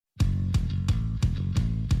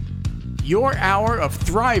Your hour of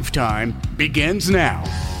Thrive Time begins now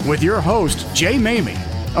with your host, Jay Maymi,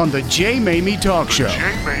 on the Jay Maymi Talk Show.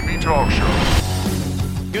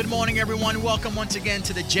 Good morning, everyone. Welcome once again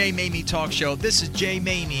to the Jay Maymi Talk Show. This is Jay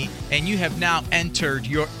Maymi, and you have now entered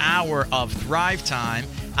your hour of Thrive Time.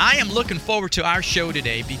 I am looking forward to our show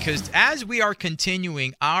today because as we are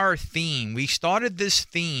continuing our theme, we started this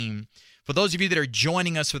theme. For those of you that are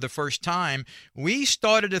joining us for the first time, we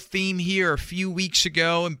started a theme here a few weeks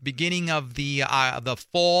ago, beginning of the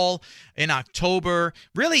fall in October,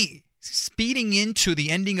 really speeding into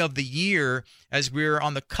the ending of the year as we're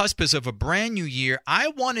on the cusp of a brand new year. I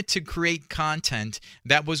wanted to create content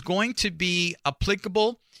that was going to be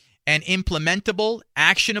applicable and implementable,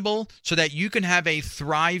 actionable, so that you can have a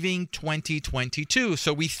thriving 2022.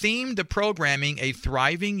 So we themed the programming A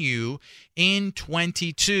Thriving You in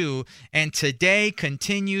 22, and today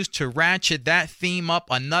continues to ratchet that theme up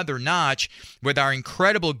another notch with our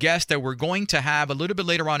incredible guest that we're going to have a little bit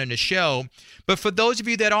later on in the show. But for those of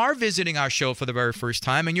you that are visiting our show for the very first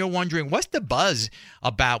time and you're wondering what's the buzz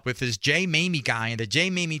about with this Jay Maymi guy and the Jay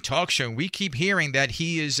Maymi Talk Show, we keep hearing that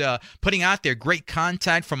he is putting out there great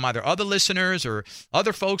content from either other listeners or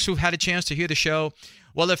other folks who've had a chance to hear the show.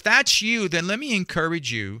 Well, if that's you, then let me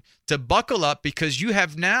encourage you to buckle up because you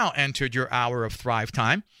have now entered your hour of Thrive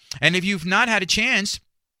Time. And if you've not had a chance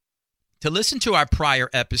to listen to our prior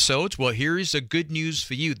episodes, well, here's the good news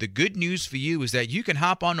for you. The good news for you is that you can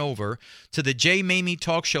hop on over to the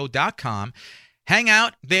jmaymitalkshow.com, hang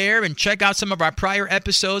out there and check out some of our prior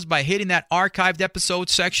episodes by hitting that archived episode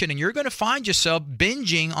section, and you're going to find yourself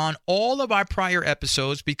binging on all of our prior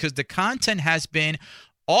episodes because the content has been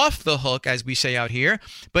off the hook, as we say out here,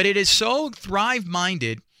 but it is so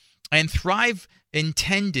thrive-minded and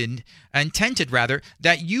thrive-intended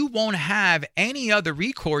that you won't have any other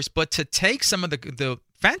recourse but to take some of the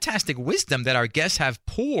fantastic wisdom that our guests have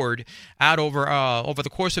poured out over the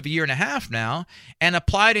course of a year and a half now and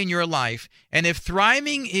apply it in your life. And if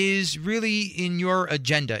thriving is really in your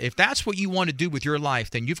agenda, if that's what you want to do with your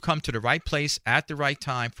life, then you've come to the right place at the right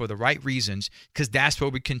time for the right reasons, because that's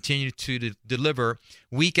what we continue to deliver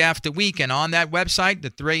week after week. And on that website,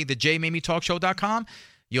 the jmaymitalkshow.com,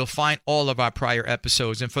 you'll find all of our prior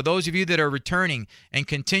episodes. And for those of you that are returning and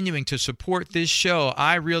continuing to support this show,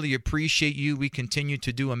 I really appreciate you. We continue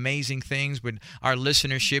to do amazing things with our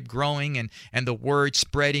listenership growing and the word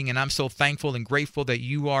spreading. And I'm so thankful and grateful that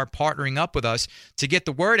you are partnering up with us to get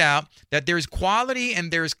the word out that there's quality and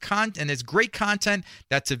there's great content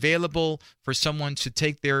that's available for someone to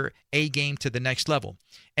take their A game to the next level.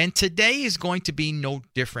 And today is going to be no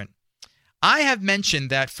different. I have mentioned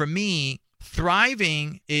that for me,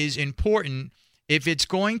 thriving is important if it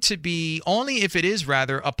is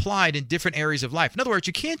applied in different areas of life. In other words,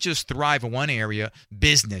 you can't just thrive in one area,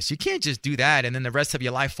 business. You can't just do that and then the rest of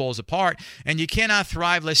your life falls apart. And you cannot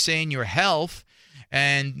thrive, let's say, in your health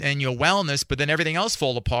and your wellness, but then everything else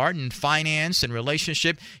fall apart, and finance and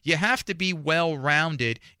relationship. You have to be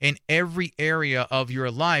well-rounded in every area of your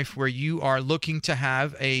life where you are looking to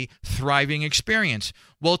have a thriving experience.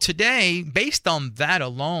 Well, today, based on that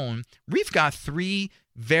alone, we've got three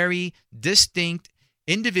very distinct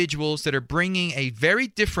individuals that are bringing a very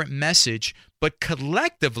different message, but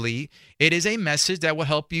collectively, it is a message that will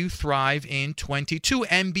help you thrive in 22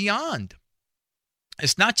 and beyond.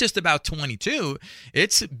 It's not just about 22,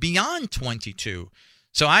 it's beyond 22.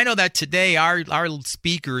 So I know that today our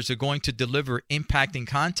speakers are going to deliver impacting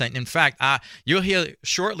content. In fact, you'll hear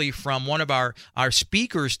shortly from one of our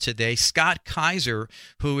speakers today, Scott Kaiser,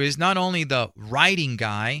 who is not only the writing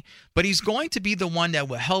guy, but he's going to be the one that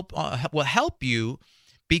will help you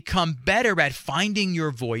become better at finding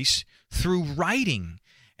your voice through writing.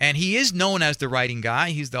 And he is known as the writing guy.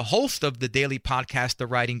 He's the host of the daily podcast, The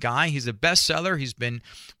Writing Guy. He's a bestseller. He's been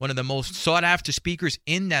one of the most sought-after speakers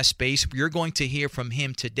in that space. You're going to hear from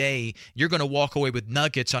him today. You're going to walk away with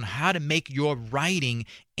nuggets on how to make your writing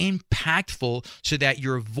impactful so that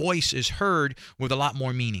your voice is heard with a lot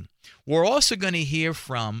more meaning. We're also going to hear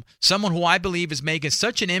from someone who I believe is making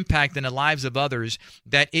such an impact in the lives of others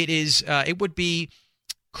that it would be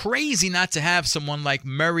crazy not to have someone like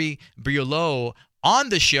Maymi on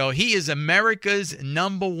the show. He is America's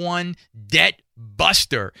 #1 debt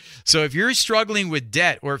buster. So if you're struggling with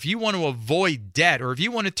debt, or if you want to avoid debt, or if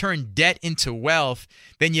you want to turn debt into wealth,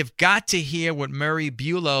 then you've got to hear what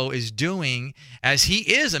Maymi is doing, as he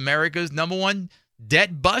is America's #1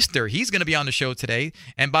 debt buster. He's going to be on the show today.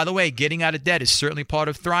 And by the way, getting out of debt is certainly part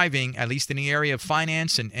of thriving, at least in the area of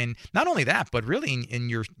finance. And not only that, but really in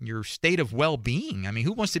your state of well-being. I mean,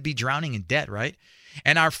 who wants to be drowning in debt, right?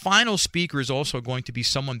 And our final speaker is also going to be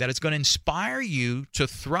someone that is going to inspire you to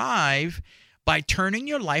thrive by turning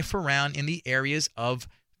your life around in the areas of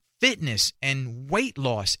fitness and weight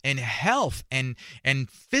loss and health and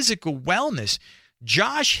physical wellness.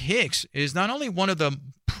 Josh Hicks is not only one of the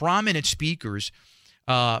prominent speakers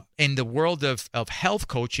in the world of health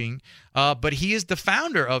coaching, but he is the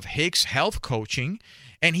founder of Hicks Health Coaching,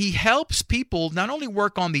 and he helps people not only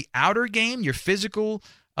work on the outer game, your physical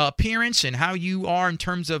appearance and how you are in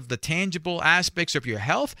terms of the tangible aspects of your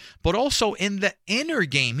health, but also in the inner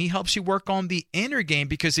game. He helps you work on the inner game,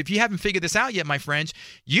 because if you haven't figured this out yet, my friends,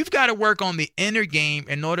 you've got to work on the inner game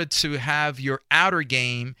in order to have your outer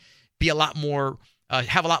game be a lot more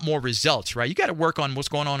have a lot more results, right? You got to work on what's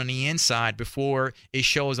going on the inside before it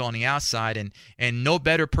shows on the outside, and no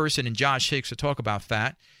better person than Josh Hicks to talk about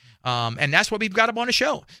that. And that's what we've got up on the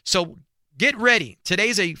show. So get ready.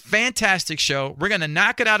 Today's a fantastic show. We're going to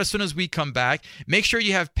knock it out as soon as we come back. Make sure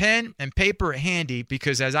you have pen and paper handy,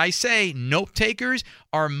 because as I say, note takers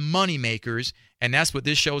are money makers, and that's what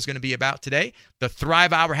this show is going to be about today. The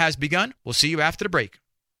Thrive Hour has begun. We'll see you after the break.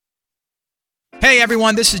 Hey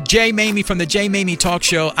everyone, this is Jay Maymi from the Jay Maymi Talk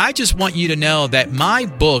Show. I just want you to know that my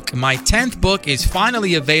book, my 10th book, is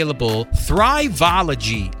finally available.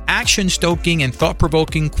 Thriveology, action-stoking and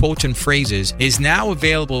thought-provoking quotes and phrases, is now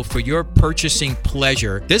available for your purchasing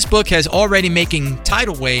pleasure. This book has already making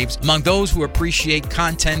tidal waves among those who appreciate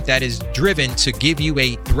content that is driven to give you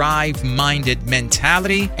a thrive-minded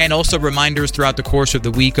mentality, and also reminders throughout the course of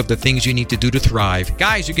the week of the things you need to do to thrive.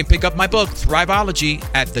 Guys, you can pick up my book, Thriveology,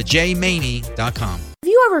 at thejmayme.com. Have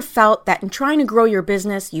you ever felt that in trying to grow your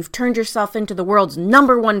business, you've turned yourself into the world's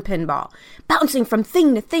 #1 pinball, bouncing from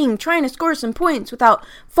thing to thing, trying to score some points without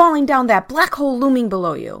falling down that black hole looming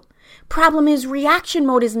below you? Problem is, reaction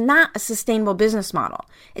mode is not a sustainable business model.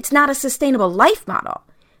 It's not a sustainable life model.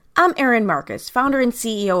 I'm Erin Marcus, founder and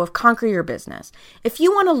CEO of Conquer Your Business. If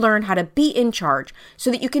you want to learn how to be in charge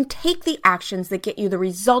so that you can take the actions that get you the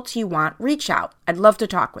results you want, reach out. I'd love to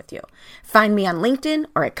talk with you. Find me on LinkedIn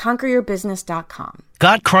or at conqueryourbusiness.com.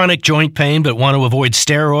 Got chronic joint pain but want to avoid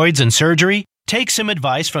steroids and surgery? Take some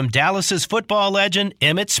advice from Dallas's football legend,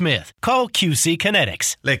 Emmitt Smith. Call QC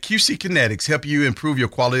Kinetics. Let QC Kinetics help you improve your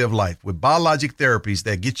quality of life with biologic therapies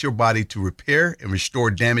that get your body to repair and restore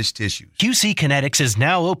damaged tissues. QC Kinetics is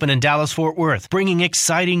now open in Dallas-Fort Worth, bringing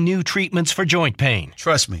exciting new treatments for joint pain.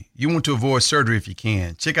 Trust me, you want to avoid surgery if you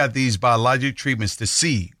can. Check out these biologic treatments to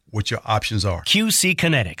see what your options are. QC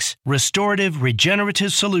Kinetics, restorative,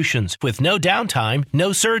 regenerative solutions with no downtime,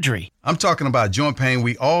 no surgery. I'm talking about joint pain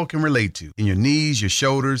we all can relate to in your knees, your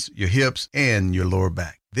shoulders, your hips, and your lower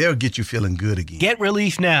back. They'll get you feeling good again. Get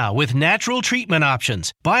relief now with natural treatment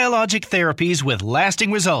options, biologic therapies with lasting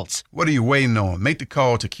results. What are you waiting on? Make the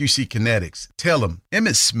call to QC Kinetics. Tell them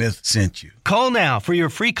Emmitt Smith sent you. Call now for your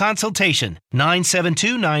free consultation.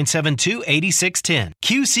 972-972-8610.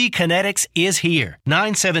 QC Kinetics is here.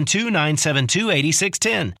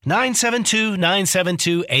 972-972-8610.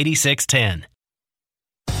 972-972-8610.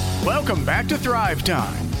 Welcome back to Thrive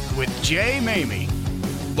Time with Jay Maymi.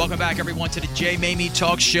 Welcome back, everyone, to the Jay Maymi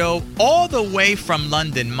Talk Show. All the way from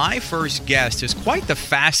London, my first guest is quite the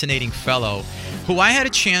fascinating fellow who I had a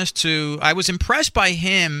chance to, I was impressed by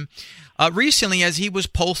him recently as he was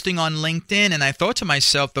posting on LinkedIn, and I thought to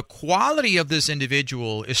myself, the quality of this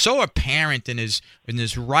individual is so apparent in his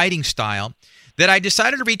writing style that I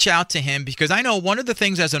decided to reach out to him, because I know one of the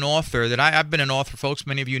things as an author that I've been an author, folks,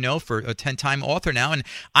 many of you know, for a 10-time author now, and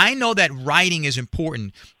I know that writing is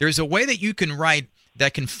important. There's a way that you can write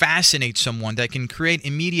that can fascinate someone, that can create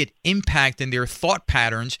immediate impact in their thought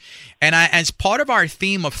patterns. And as part of our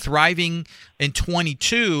theme of Thriving in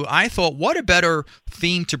 22, I thought, what a better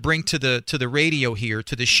theme to bring to the radio here,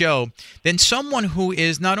 to the show, than someone who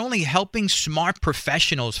is not only helping smart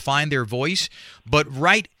professionals find their voice, but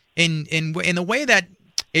write in a way that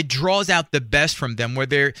it draws out the best from them, where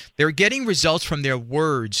they're getting results from their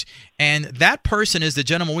words. And that person is the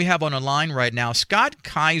gentleman we have on the line right now. Scott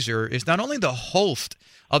Kaiser is not only the host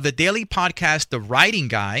of the daily podcast, The Writing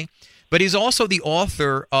Guy, but he's also the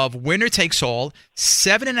author of Winner Takes All,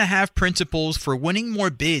 7.5 Principles for Winning More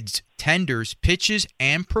Bids, Tenders, Pitches,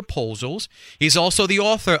 and Proposals. He's also the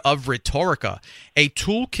author of Rhetorica, a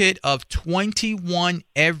toolkit of 21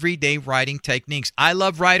 everyday writing techniques. I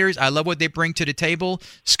love writers. I love what they bring to the table.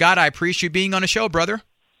 Scott, I appreciate you being on the show, brother.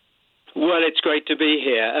 Well, it's great to be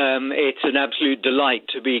here. It's an absolute delight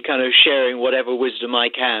to be kind of sharing whatever wisdom I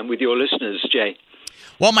can with your listeners, Jay.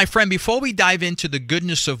 Well, my friend, before we dive into the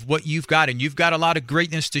goodness of what you've got, and you've got a lot of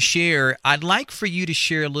greatness to share, I'd like for you to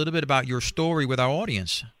share a little bit about your story with our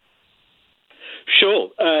audience. Sure.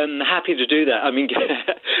 Happy to do that. I mean,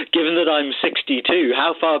 given that I'm 62,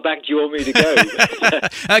 how far back do you want me to go?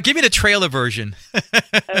 Give me the trailer version.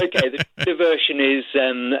 Okay. The version is,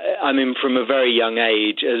 from a very young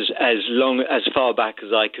age, as far back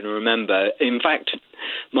as I can remember. In fact,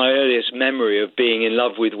 my earliest memory of being in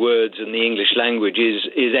love with words and the English language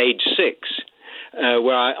is age 6,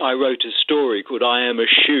 where I wrote a story called "I Am a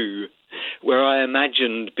Shoe," where I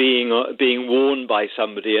imagined being worn by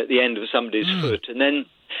somebody at the end of somebody's foot, and then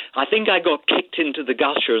I think I got kicked into the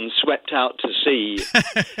gutter and swept out to sea,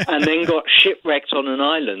 and then got shipwrecked on an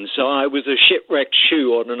island. So I was a shipwrecked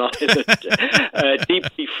shoe on an island,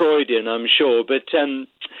 deeply Freudian, I'm sure. But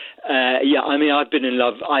I've been in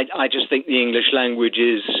love. I just think the English language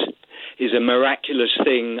is a miraculous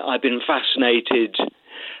thing. I've been fascinated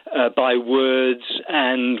by words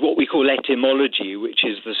and what we call etymology, which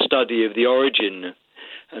is the study of the origin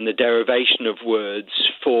and the derivation of words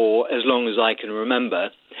for as long as I can remember.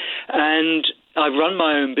 And I've run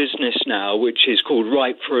my own business now, which is called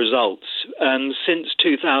Ripe for Results, since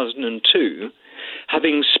 2002,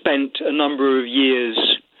 having spent a number of years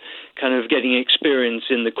kind of getting experience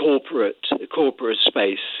in the corporate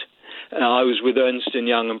space. I was with Ernst &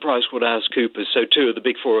 Young and PricewaterhouseCoopers, so 2 of the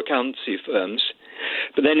big 4 accountancy firms.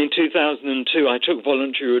 But then in 2002, I took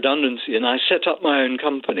voluntary redundancy and I set up my own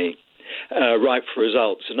company, Ripe for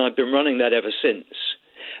Results, and I've been running that ever since.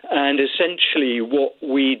 And essentially what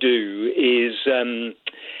we do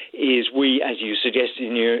is we, as you suggested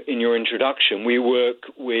in your introduction, we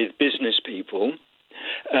work with business people,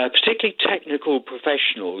 particularly technical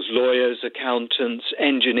professionals, lawyers, accountants,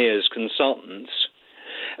 engineers, consultants,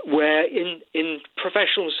 where in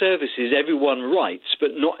professional services everyone writes,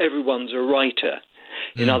 but not everyone's a writer.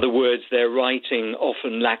 In other words, their writing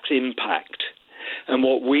often lacks impact. And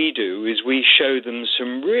what we do is we show them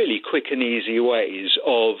some really quick and easy ways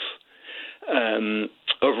of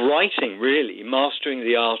writing, really, mastering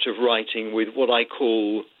the art of writing with what I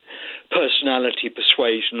call personality,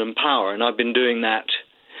 persuasion, and power. And I've been doing that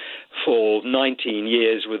for 19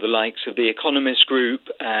 years with the likes of the Economist Group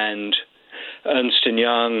and Ernst &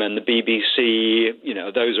 Young and the BBC. You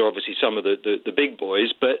know, those are obviously some of the big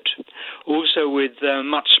boys, but also with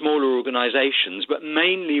much smaller organizations, but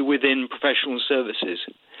mainly within professional services.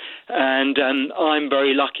 And I'm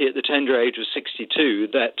very lucky at the tender age of 62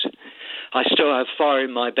 that I still have fire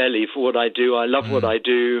in my belly for what I do. I love what I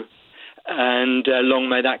do, and long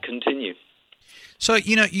may that continue. So,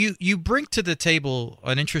 you bring to the table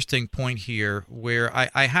an interesting point here where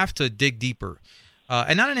I have to dig deeper.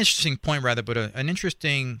 And not an interesting point, rather, but an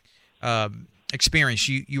interesting experience.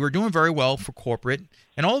 You were doing very well for corporate,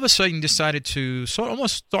 and all of a sudden you decided to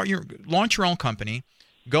launch your own company,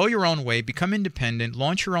 go your own way, become independent,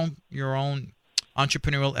 launch your own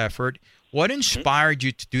entrepreneurial effort. What inspired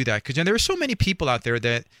you to do that? Because there are so many people out there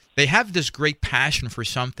that they have this great passion for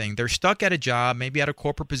something. They're stuck at a job, maybe at a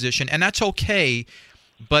corporate position, and that's okay,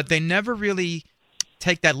 but they never really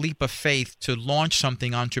take that leap of faith to launch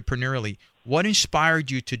something entrepreneurially. What inspired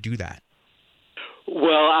you to do that?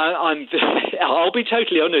 Well, I'll be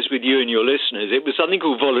totally honest with you and your listeners. It was something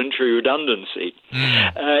called voluntary redundancy.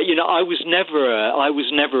 I was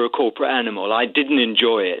never a corporate animal. I didn't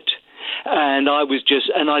enjoy it, and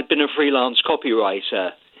I'd been a freelance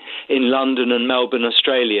copywriter in London and Melbourne,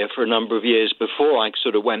 Australia, for a number of years before I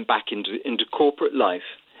sort of went back into corporate life.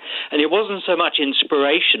 And it wasn't so much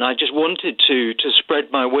inspiration. I just wanted to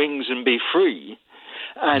spread my wings and be free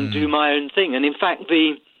and do my own thing. And in fact,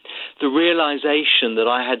 the realization that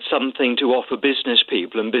I had something to offer business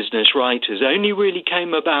people and business writers only really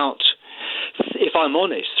came about, if I'm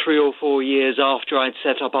honest, 3 or 4 years after I'd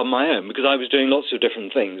set up on my own, because I was doing lots of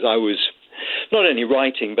different things. I was not only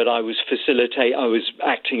writing, but I was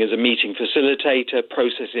acting as a meeting facilitator,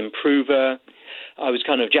 process improver. I was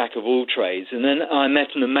kind of jack of all trades. And then I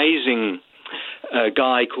met an amazing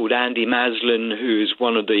guy called Andy Maslin, who's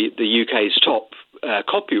one of the UK's top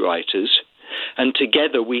copywriters, and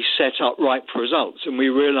together we set up Ripe for Results, and we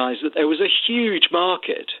realized that there was a huge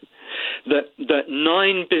market, that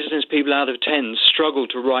 9 business people out of 10 struggle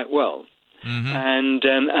to write well, and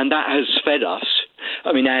that has fed us.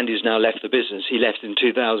 I mean, Andy's now left the business. He left in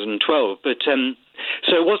 2012, but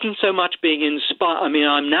so it wasn't so much being inspired. I mean,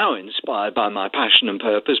 I'm now inspired by my passion and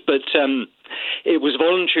purpose, but it was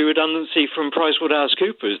voluntary redundancy from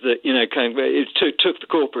PricewaterhouseCoopers that took the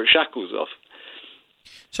corporate shackles off.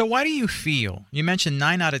 So why do you feel, you mentioned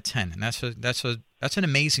 9 out of 10, and that's an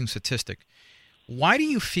amazing statistic. Why do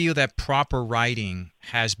you feel that proper writing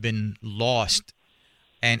has been lost,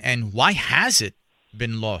 and why has it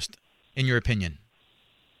been lost, in your opinion?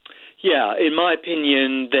 Yeah, in my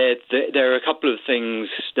opinion, there are a couple of things,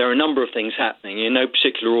 there are a number of things happening in no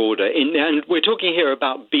particular order. And we're talking here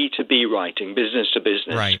about B2B writing, business to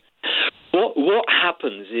business. Right. What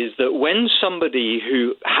happens is that when somebody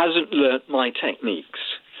who hasn't learnt my techniques,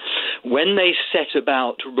 when they set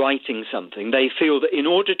about writing something, they feel that in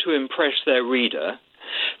order to impress their reader,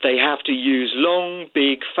 they have to use long,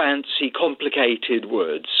 big, fancy, complicated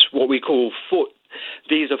words, what we call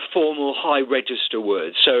these are formal, high-register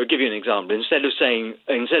words. So I'll give you an example. Instead of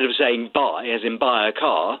saying buy, as in buy a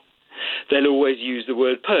car, they'll always use the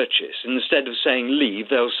word purchase. Instead of saying leave,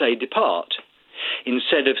 they'll say depart.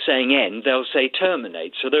 Instead of saying end, they'll say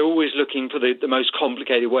terminate. So they're always looking for the most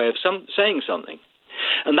complicated way of saying something.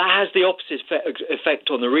 And that has the opposite effect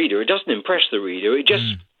on the reader. It doesn't impress the reader. It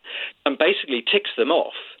just basically ticks them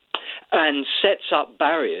off and sets up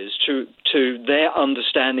barriers to their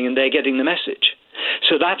understanding and their getting the message.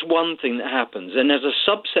 So that's one thing that happens. And as a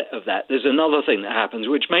subset of that, there's another thing that happens,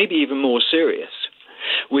 which may be even more serious,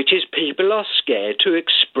 which is people are scared to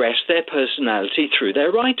express their personality through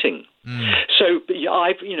their writing. So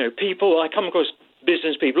I come across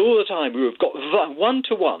business people all the time who have got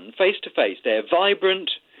one-to-one, face-to-face. They're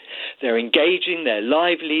vibrant, they're engaging, they're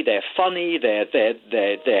lively, they're funny,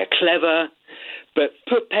 they're clever. But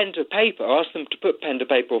put pen to paper, ask them to put pen to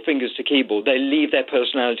paper or fingers to keyboard, they leave their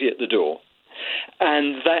personality at the door.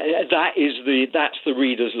 And that's the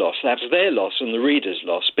reader's loss. That's their loss and the reader's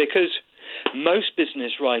loss, because most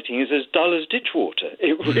business writing is as dull as ditch water.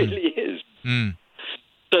 It really is.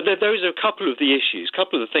 So those are a couple of the issues, a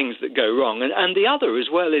couple of the things that go wrong. And the other as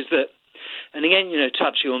well is that, and again,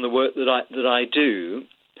 touching on the work that I do,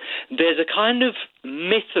 there's a kind of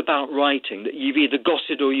myth about writing that you've either got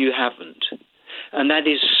it or you haven't. And that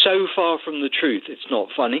is so far from the truth, it's not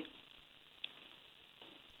funny.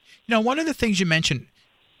 One of the things you mentioned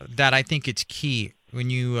that I think it's key when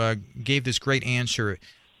you gave this great answer,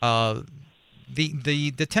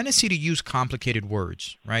 the tendency to use complicated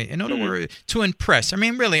words, right? In other words, to impress. I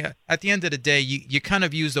mean, really, at the end of the day, you kind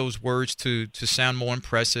of use those words to sound more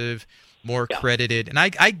impressive, more credited. And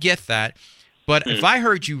I get that. But if I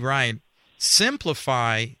heard you right,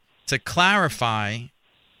 simplify to clarify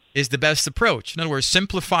is the best approach. In other words,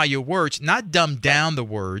 simplify your words, not dumb down the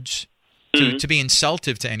words to be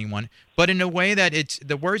insultive to anyone, but in a way that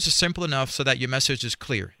the words are simple enough so that your message is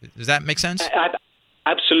clear. Does that make sense?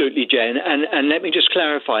 Absolutely, Jane. And let me just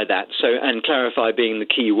clarify that. And clarify being the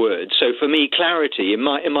key word. So for me, clarity in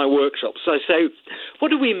my workshops, I say,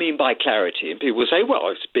 what do we mean by clarity? And people say, well,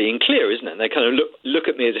 it's being clear, isn't it? And they kind of look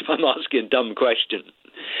at me as if I'm asking a dumb question.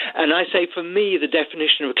 And I say, for me, the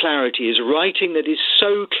definition of clarity is writing that is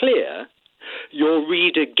so clear, your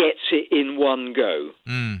reader gets it in one go.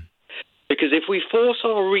 Because if we force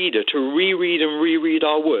our reader to reread and reread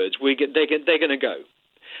our words, they're going to go.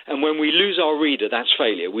 And when we lose our reader, that's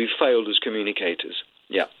failure. We've failed as communicators.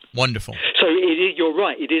 Yeah. Wonderful. So you're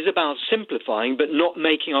right. It is about simplifying, but not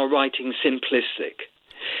making our writing simplistic.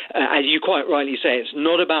 As you quite rightly say, it's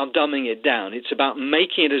not about dumbing it down. It's about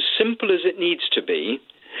making it as simple as it needs to be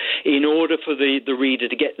in order for the reader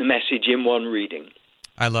to get the message in one reading.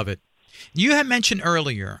 I love it. You had mentioned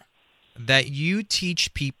earlier that you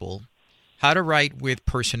teach people how to write with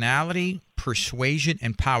personality, persuasion,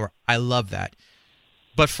 and power. I love that.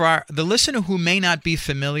 But for the listener who may not be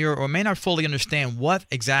familiar or may not fully understand what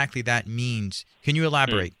exactly that means, can you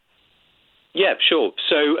elaborate? Yeah, sure.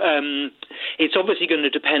 So it's obviously going to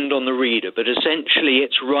depend on the reader, but essentially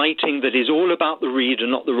it's writing that is all about the reader,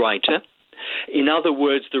 not the writer. In other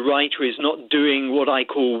words, the writer is not doing what I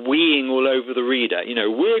call weeing all over the reader.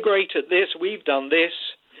 We're great at this, we've done this.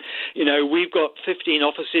 We've got 15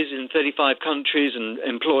 offices in 35 countries and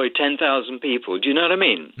employ 10,000 people. Do you know what I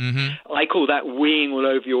mean? Mm-hmm. I call that weeing all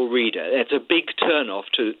over your reader. It's a big turn-off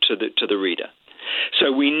to the reader.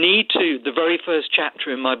 So we need to, the very first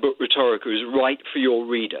chapter in my book, Rhetorica, is write for your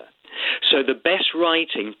reader. So the best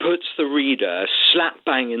writing puts the reader slap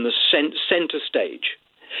bang in the center stage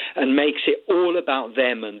and makes it all about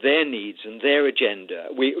them and their needs and their agenda.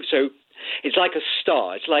 So it's like a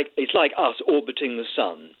star. It's like us orbiting the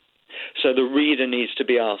sun. So the reader needs to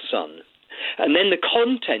be our sun. And then the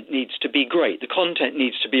content needs to be great. The content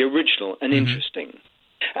needs to be original and interesting.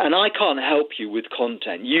 And I can't help you with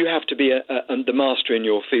content. You have to be the master in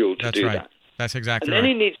your field to do that. That's exactly right.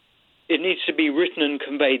 And then it needs to be written and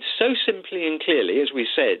conveyed so simply and clearly, as we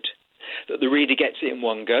said, that the reader gets it in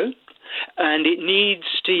one go. And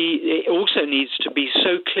it also needs to be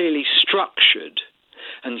so clearly structured.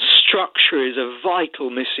 And structure is a vital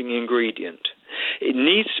missing ingredient. It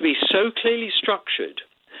needs to be so clearly structured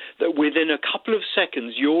that within a couple of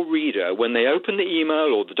seconds, your reader, when they open the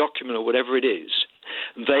email or the document or whatever it is,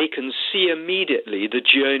 they can see immediately the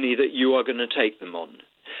journey that you are going to take them on.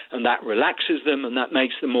 And that relaxes them and that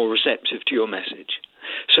makes them more receptive to your message.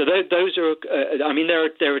 So those are,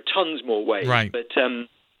 there are tons more ways, right. But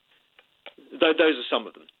those are some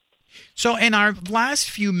of them. So in our last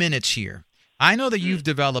few minutes here, I know that you've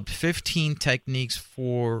developed 15 techniques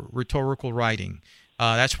for rhetorical writing.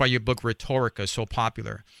 That's why your book Rhetorica is so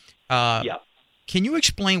popular. Yeah. Can you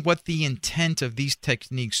explain what the intent of these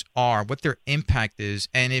techniques are, what their impact is,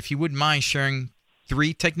 and if you wouldn't mind sharing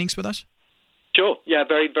 3 techniques with us? Sure. Yeah,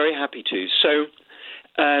 very, very happy to. So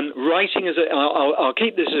writing is I'll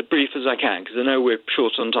keep this as brief as I can because I know we're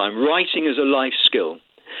short on time. Writing is a life skill.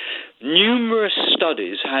 Numerous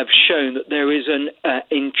studies have shown that there is an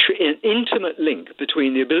intimate link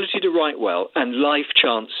between the ability to write well and life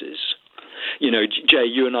chances. You know, Jay,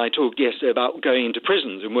 you and I talked yesterday about going into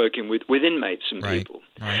prisons and working with inmates and people.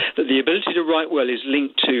 Right. That the ability to write well is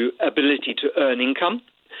linked to ability to earn income,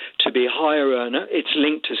 to be a higher earner. It's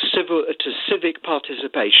linked to civic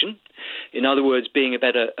participation. In other words, being a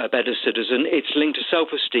better citizen. It's linked to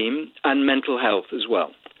self-esteem and mental health as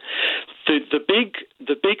well. The big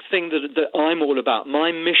thing that I'm all about,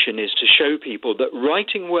 my mission is to show people that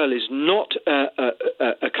writing well is not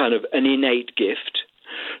a kind of an innate gift,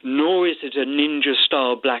 nor is it a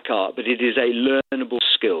ninja-style black art, but it is a learnable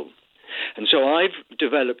skill. And so I've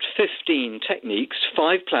developed 15 techniques,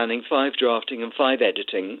 5 planning, 5 drafting, and 5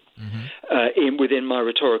 editing within my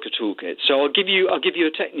Rhetorica toolkit. So I'll give you a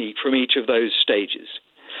technique from each of those stages.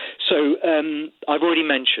 So I've already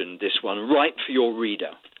mentioned this one, write for your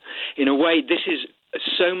reader. In a way, this is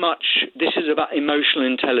about emotional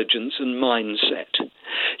intelligence and mindset.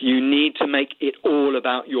 You need to make it all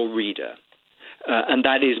about your reader. And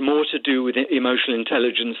that is more to do with emotional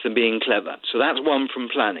intelligence than being clever. So that's one from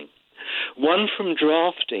planning. One from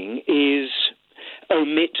drafting is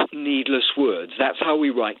omit needless words. That's how we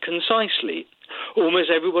write concisely. Almost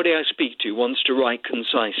everybody I speak to wants to write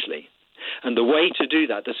concisely. And the way to do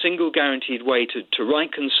that, the single guaranteed way to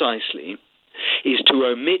write concisely, is to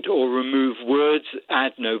omit or remove words that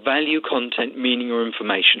add no value, content, meaning, or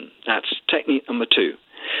information. That's technique number 2.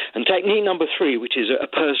 And technique number 3, which is a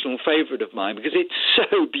personal favorite of mine, because it's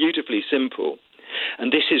so beautifully simple,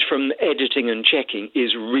 and this is from editing and checking,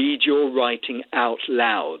 is read your writing out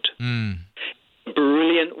loud.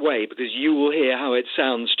 Brilliant way, because you will hear how it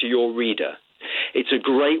sounds to your reader. It's a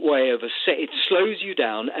great way of it slows you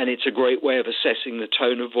down, and it's a great way of assessing the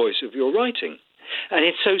tone of voice of your writing. And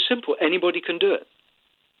it's so simple. Anybody can do it.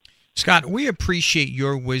 Scott, we appreciate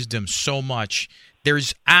your wisdom so much.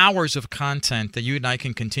 There's hours of content that you and I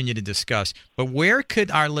can continue to discuss. But where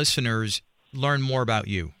could our listeners learn more about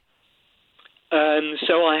you?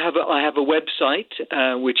 So I have a website,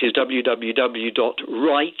 which is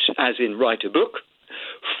www.write, as in write a book,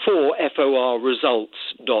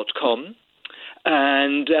 forresults.com.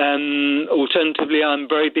 And alternatively, I'm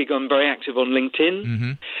very active on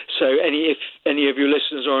LinkedIn. So if any of your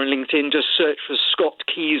listeners are on LinkedIn, just search for Scott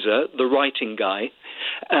Keyser, the writing guy,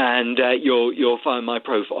 and you'll find my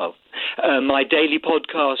profile. My daily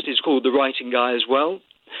podcast is called The Writing Guy as well,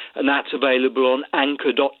 and that's available on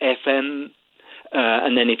anchor.fm.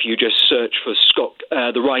 And then if you just search for Scott,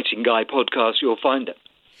 the Writing Guy podcast, you'll find it.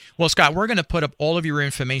 Well, Scott, we're going to put up all of your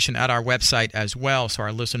information at our website as well so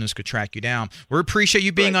our listeners could track you down. We appreciate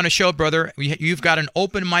you being on the show, brother. You've got an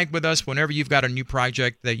open mic with us whenever you've got a new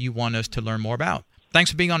project that you want us to learn more about.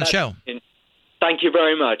 Thanks for being on the show. Thank you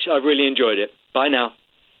very much. I really enjoyed it. Bye now.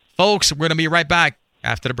 Folks, we're going to be right back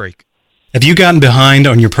after the break. Have you gotten behind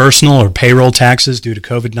on your personal or payroll taxes due to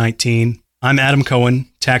COVID-19? I'm Adam Cohen,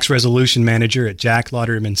 Tax Resolution Manager at Jack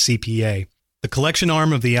Lauderman CPA. The collection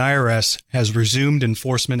arm of the IRS has resumed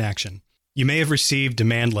enforcement action. You may have received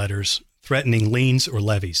demand letters threatening liens or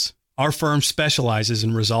levies. Our firm specializes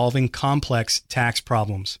in resolving complex tax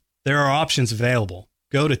problems. There are options available.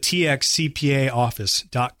 Go to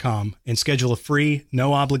txcpaoffice.com and schedule a free,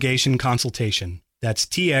 no-obligation consultation. That's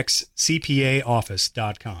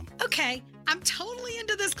txcpaoffice.com. Okay, I'm totally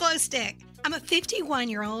into this glow stick. I'm a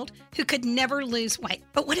 51-year-old who could never lose weight.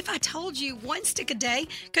 But what if I told you 1 stick a day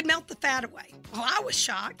could melt the fat away? Well, I was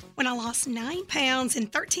shocked when I lost 9 pounds in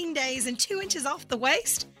 13 days and 2 inches off the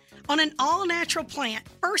waist on an all-natural plant.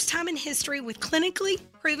 First time in history with clinically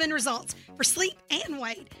proven results for sleep and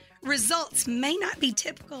weight. Results may not be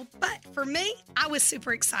typical, but for me, I was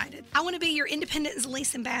super excited. I want to be your independent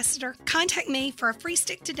Zalise ambassador. Contact me for a free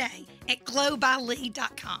stick today at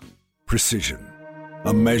glowbylee.com. Precision.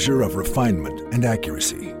 A measure of refinement and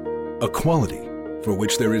accuracy. A quality for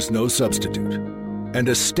which there is no substitute. And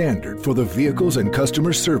a standard for the vehicles and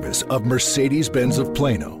customer service of Mercedes-Benz of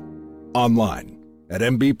Plano. Online at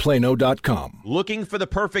mbplano.com. Looking for the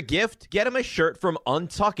perfect gift? Get him a shirt from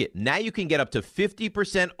Untuck It. Now you can get up to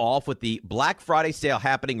 50% off with the Black Friday sale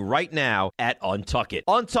happening right now at Untuck It.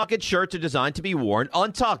 Untuck It shirts are designed to be worn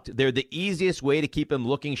untucked. They're the easiest way to keep them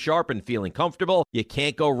looking sharp and feeling comfortable. You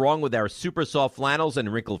can't go wrong with our super soft flannels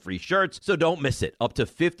and wrinkle-free shirts, so don't miss it. Up to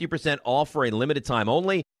 50% off for a limited time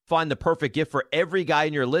only. Find the perfect gift for every guy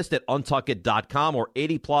in your list at untuckit.com or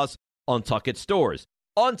 80+ Untuck It stores.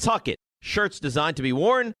 Untuck It. Shirts designed to be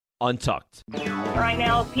worn untucked. Right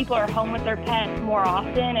now, people are home with their pets more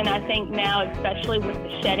often, and I think now, especially with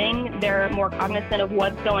the shedding, they're more cognizant of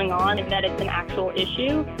what's going on and that it's an actual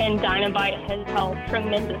issue, and Dynovite has helped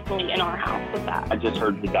tremendously in our house with that. I just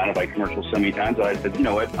heard the Dynovite commercial so many times, I said, you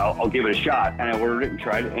know what, I'll give it a shot, and I ordered it and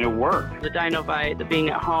tried it, and it worked. The Dynovite, the being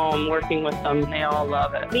at home, working with them, they all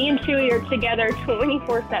love it. Me and Chewy are together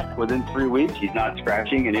 24/7. Within 3 weeks, he's not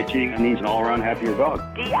scratching and itching, and he's an all-around happier dog.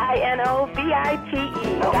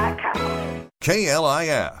 DINOVITE.com.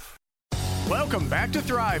 KLIF. Welcome back to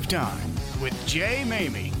Thrive Time with Jay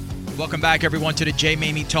Maymi. Welcome back, everyone, to the Jay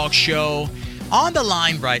Maymi Talk Show. On the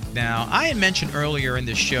line right now, I had mentioned earlier in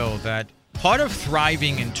the show that part of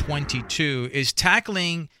thriving in 22 is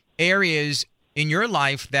tackling areas in your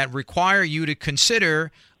life that require you to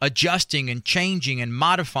consider adjusting and changing and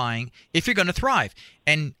modifying if you're going to thrive.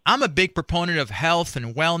 And I'm a big proponent of health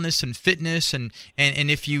and wellness and fitness. And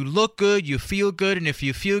if you look good, you feel good. And if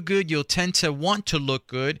you feel good, you'll tend to want to look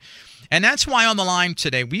good. And that's why on the line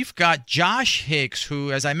today, we've got Josh Hicks,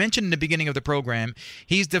 who, as I mentioned in the beginning of the program,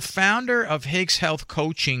 he's the founder of Hicks Health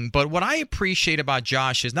Coaching. But what I appreciate about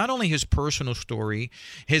Josh is not only his personal story,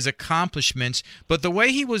 his accomplishments, but the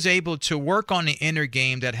way he was able to work on the inner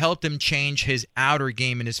game that helped him change his outer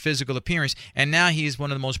game and his physical appearance. And now he's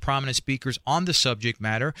one of the most prominent speakers on the subject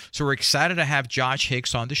matter. So we're excited to have Josh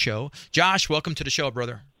Hicks on the show. Josh, welcome to the show,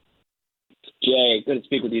 brother. Jay, good to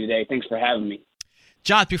speak with you today. Thanks for having me.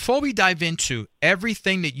 John, before we dive into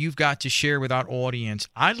everything that you've got to share with our audience,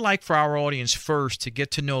 I'd like for our audience first to get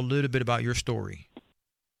to know a little bit about your story.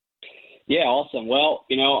 Yeah, awesome. Well,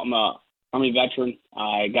 you know, I'm a Army veteran.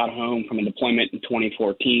 I got home from a deployment in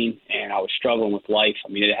 2014, and I was struggling with life. I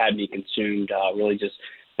mean, it had me consumed, really just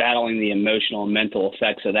battling the emotional and mental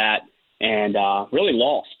effects of that, and really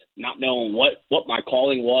lost, not knowing what my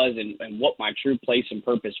calling was and what my true place and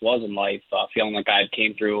purpose was in life, feeling like I had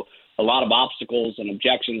came through a lot of obstacles and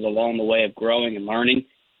objections along the way of growing and learning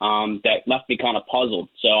that left me kind of puzzled.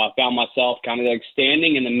 So I found myself kind of like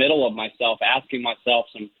standing in the middle of myself, asking myself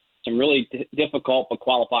some really difficult but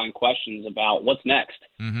qualifying questions about what's next.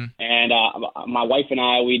 Mm-hmm. And my wife and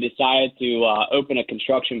I, we decided to open a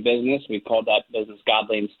construction business. We called that business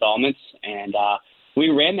Godly Installments, and we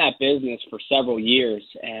ran that business for several years.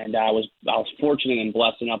 And I was fortunate and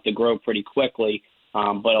blessed enough to grow pretty quickly.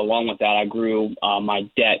 But along with that, I grew my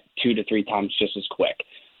debt 2 to 3 times just as quick.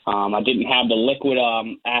 I didn't have the liquid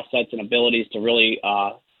assets and abilities to really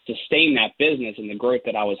sustain that business and the growth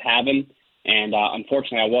that I was having. And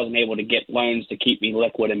unfortunately, I wasn't able to get loans to keep me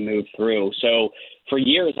liquid and move through. So for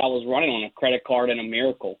years, I was running on a credit card and a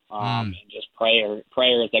miracle, and just prayers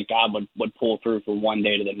that God would pull through from one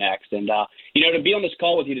day to the next. And, you know, to be on this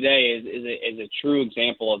call with you today is a true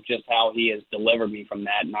example of just how he has delivered me from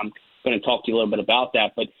that. And I'm going to talk to you a little bit about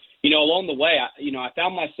that. But, you know, along the way, I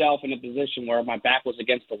found myself in a position where my back was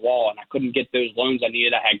against the wall and I couldn't get those loans I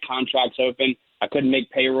needed. I had contracts open. I couldn't make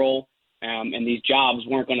payroll. And these jobs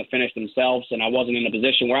weren't going to finish themselves, and I wasn't in a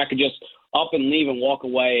position where I could just up and leave and walk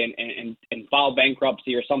away and file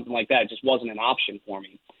bankruptcy or something like that. It just wasn't an option for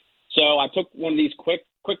me. So I took one of these quick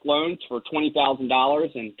loans for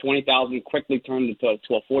 $20,000, and $20,000 quickly turned to a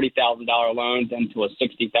 $40,000 loan, then to a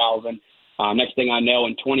 $60,000. Next thing I know,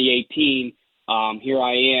 in 2018, here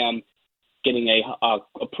I am getting a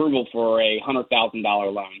approval for a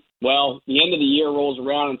 $100,000 loan. Well, the end of the year rolls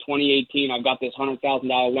around in 2018. I've got this $100,000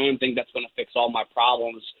 loan, think that's going to fix all my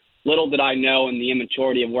problems. Little did I know in the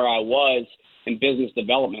immaturity of where I was in business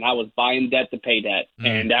development, I was buying debt to pay debt,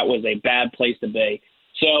 and that was a bad place to be.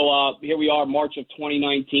 So here we are, March of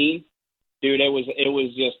 2019. Dude, it was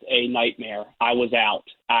just a nightmare. I was out.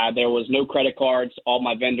 There was no credit cards. All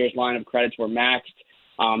my vendors' line of credits were maxed.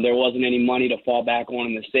 There wasn't any money to fall back on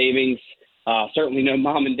in the savings. Certainly no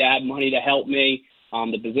mom and dad money to help me.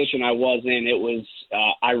 The position I was in, it was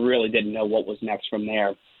I really didn't know what was next from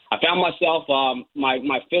there. I found myself,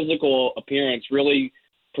 my physical appearance really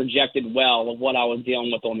projected well of what I was dealing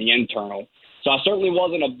with on the internal. So I certainly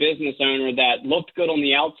wasn't a business owner that looked good on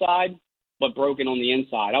the outside, but broken on the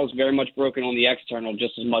inside. I was very much broken on the external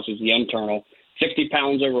just as much as the internal. 60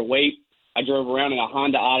 pounds overweight. I drove around in a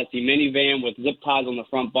Honda Odyssey minivan with zip ties on the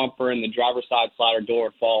front bumper, and the driver's side slider door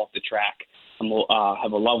would fall off the track.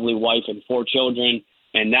 have a lovely wife and 4 children,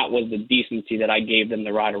 and that was the decency that I gave them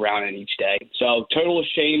to ride around in each day. So total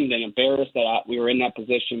ashamed and embarrassed that we were in that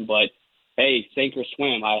position, but hey, sink or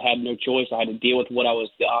swim. I had no choice. I had to deal with what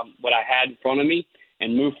I had in front of me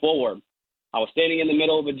and move forward. I was standing in the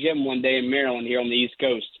middle of a gym one day in Maryland here on the East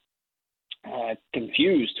Coast,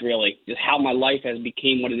 confused really, just how my life has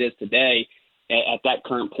become what it is today at that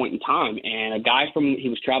current point in time. And a guy he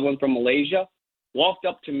was traveling from Malaysia, walked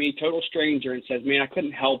up to me, total stranger, and says, man, I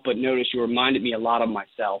couldn't help but notice you reminded me a lot of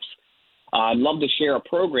myself. I'd love to share a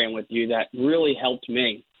program with you that really helped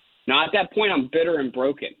me. Now, at that point, I'm bitter and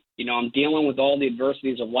broken. I'm dealing with all the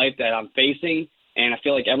adversities of life that I'm facing, and I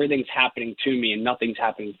feel like everything's happening to me and nothing's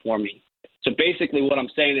happening for me. So basically what I'm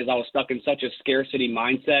saying is I was stuck in such a scarcity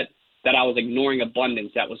mindset that I was ignoring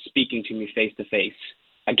abundance that was speaking to me face to face.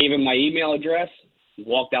 I gave him my email address and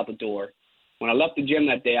walked out the door. When I left the gym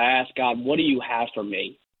that day, I asked God, what do you have for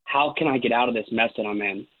me? How can I get out of this mess that I'm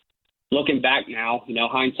in? Looking back now,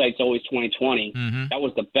 hindsight's always 20/20. Mm-hmm. That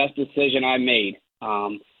was the best decision I made.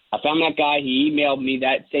 I found that guy. He emailed me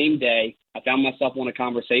that same day. I found myself on a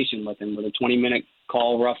conversation with him with a 20-minute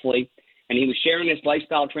call roughly, and he was sharing this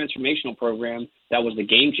lifestyle transformational program that was the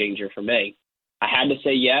game changer for me. I had to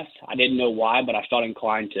say yes. I didn't know why, but I felt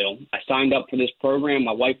inclined to. I signed up for this program.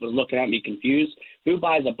 My wife was looking at me confused. Who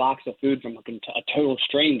buys a box of food from a total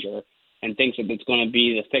stranger and thinks that it's going to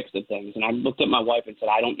be the fix of things? And I looked at my wife and said,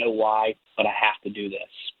 I don't know why, but I have to do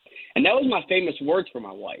this. And that was my famous words for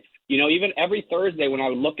my wife. Even every Thursday when I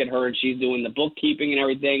would look at her and she's doing the bookkeeping and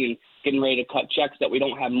everything and getting ready to cut checks that we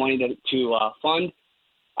don't have money to fund,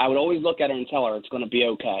 I would always look at her and tell her it's going to be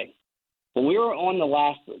okay. Well, we were on the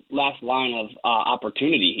last line of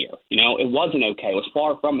opportunity here. It wasn't okay. It was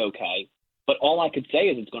far from okay. But all I could say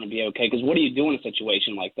is it's going to be okay, because what do you do in a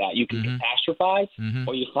situation like that? You can catastrophize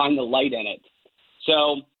or you find the light in it.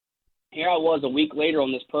 So here I was a week later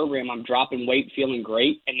on this program. I'm dropping weight, feeling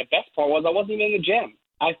great. And the best part was I wasn't even in the gym.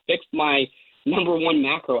 I fixed my number one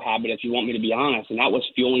macro habit, if you want me to be honest, and that was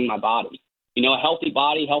fueling my body. A healthy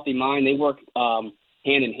body, healthy mind, they work hand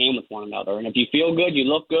in hand with one another. And if you feel good, you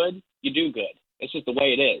look good, you do good. It's just the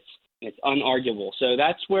way it is. It's unarguable. So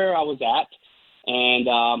that's where I was at. And,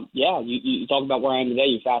 you talk about where I am today.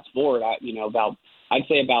 You fast forward, I'd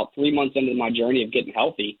say about 3 months into my journey of getting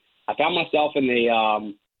healthy, I found myself in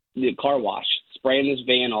the car wash, spraying this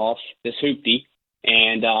van off, this hoopty,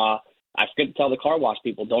 and I forget to tell the car wash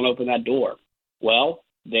people, don't open that door. Well,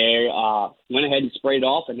 they went ahead and sprayed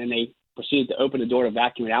off, and then they proceeded to open the door to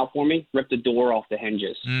vacuum it out for me, ripped the door off the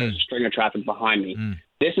hinges. There's a string of traffic behind me.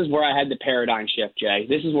 This is where I had the paradigm shift, Jay.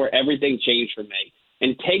 This is where everything changed for me.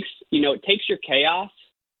 And it takes your chaos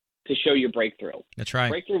to show your breakthrough. That's right.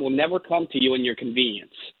 Breakthrough will never come to you in your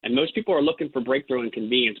convenience. And most people are looking for breakthrough and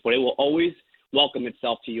convenience, but it will always welcome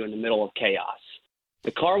itself to you in the middle of chaos.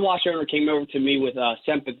 The car wash owner came over to me with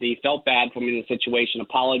sympathy, felt bad for me in the situation,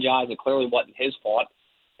 apologized. It clearly wasn't his fault.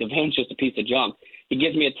 The van's just a piece of junk. He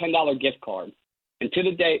gives me a $10 gift card. And to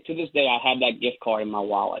this day, I have that gift card in my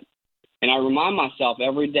wallet. And I remind myself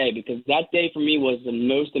every day, because that day for me was the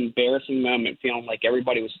most embarrassing moment, feeling like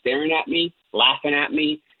everybody was staring at me, laughing at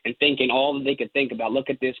me, and thinking all that they could think about.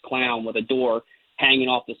 Look at this clown with a door hanging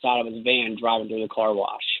off the side of his van driving through the car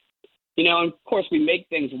wash. And of course, we make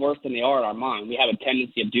things worse than they are in our mind. We have a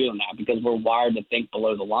tendency of doing that because we're wired to think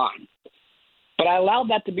below the line. But I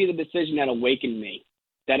allowed that to be the decision that awakened me,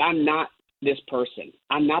 that I'm not this person.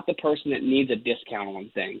 I'm not the person that needs a discount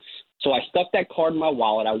on things. So I stuck that card in my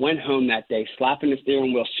wallet. I went home that day, slapping the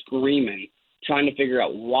steering wheel, screaming, trying to figure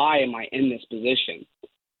out why am I in this position.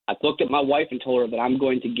 I looked at my wife and told her that I'm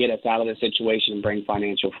going to get us out of this situation and bring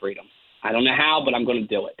financial freedom. I don't know how, but I'm going to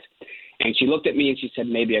do it. And she looked at me and she said,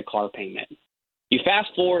 maybe a car payment. You fast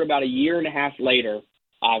forward about a year and a half later,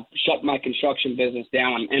 I've shut my construction business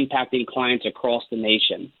down. I'm impacting clients across the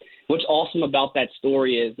nation. What's awesome about that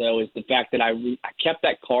story is the fact that I kept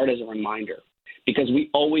that card as a reminder, because we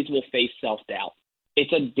always will face self-doubt.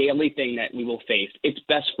 It's a daily thing that we will face. It's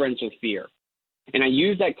best friends with fear. And I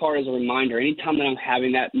use that card as a reminder. Anytime that I'm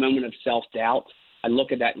having that moment of self-doubt, I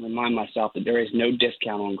look at that and remind myself that there is no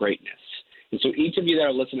discount on greatness. And so each of you that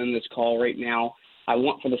are listening to this call right now, I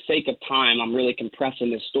want, for the sake of time, I'm really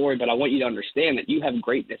compressing this story, but I want you to understand that you have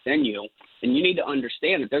greatness in you, and you need to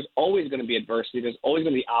understand that there's always going to be adversity. There's always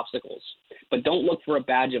going to be obstacles. But don't look for a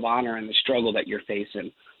badge of honor in the struggle that you're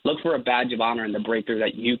facing. Look for a badge of honor in the breakthrough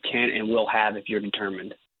that you can and will have if you're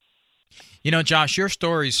determined. Josh, your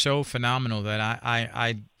story is so phenomenal that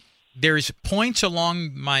I there's points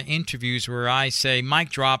along my interviews where I say mic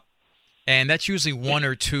drop, and that's usually one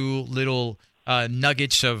or two little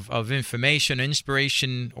nuggets of information,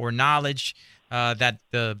 inspiration, or knowledge that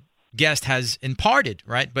the guest has imparted,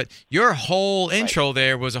 right? But your whole intro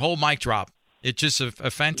there was a whole mic drop. It's just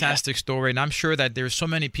a fantastic story, and I'm sure that there's so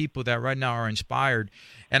many people that right now are inspired,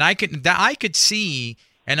 and I could see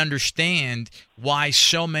and understand why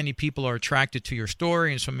so many people are attracted to your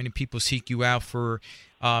story, and so many people seek you out for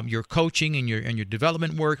your coaching and your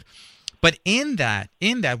development work. But in that,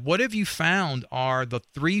 what have you found are the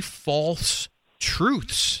 3 false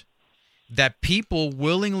truths that people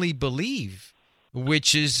willingly believe,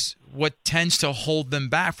 which is what tends to hold them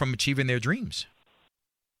back from achieving their dreams?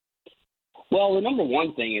 Well, the number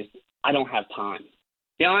one thing is I don't have time.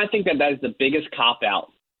 I think that is the biggest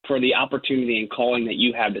cop-out for the opportunity and calling that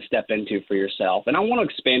you have to step into for yourself. And I want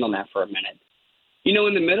to expand on that for a minute. In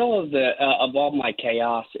the middle of all my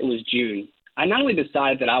chaos, it was June. I not only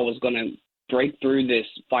decided that I was going to break through this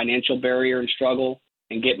financial barrier and struggle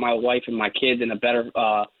and get my wife and my kids in a better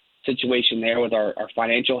situation there with our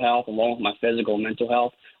financial health along with my physical and mental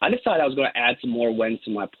health, I decided I was going to add some more wins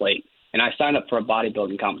to my plate. And I signed up for a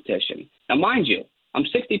bodybuilding competition. Now, mind you, I'm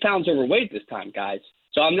 60 pounds overweight this time, guys.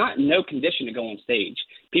 So I'm not in no condition to go on stage.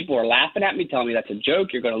 People are laughing at me, telling me that's a joke.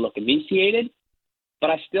 You're going to look emaciated. But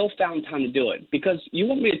I still found time to do it because you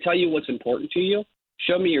want me to tell you what's important to you?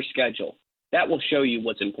 Show me your schedule. That will show you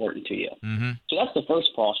what's important to you. Mm-hmm. So that's the first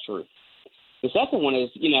false truth. The second one is,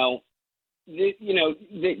 the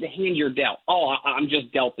hand you're dealt. Oh, I'm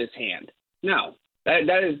just dealt this hand. No,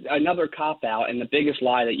 that is another cop-out and the biggest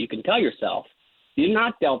lie that you can tell yourself. You're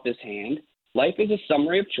not dealt this hand. Life is a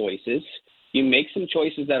summary of choices. You make some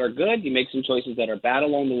choices that are good. You make some choices that are bad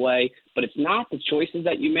along the way. But it's not the choices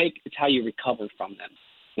that you make. It's how you recover from them.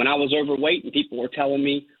 When I was overweight and people were telling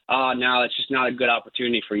me, no, it's just not a good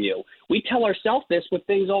opportunity for you. We tell ourselves this with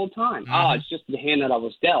things all the time. Mm-hmm. It's just the hand that I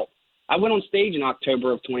was dealt. I went on stage in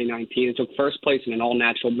October of 2019 and took first place in an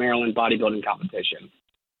all-natural Maryland bodybuilding competition.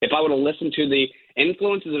 If I would have listened to the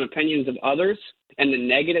influences and opinions of others and the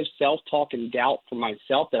negative self-talk and doubt for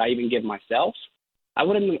myself that I even give myself, I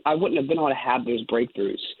wouldn't have been able to have those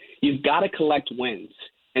breakthroughs. You've got to collect wins.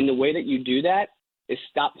 And the way that you do that is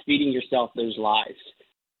stop feeding yourself those lies.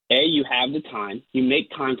 A, you have the time. You make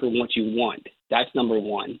time for what you want. That's number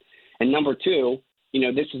one. And number two,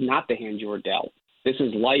 this is not the hand you were dealt. This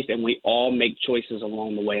is life, and we all make choices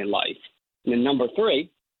along the way in life. And then number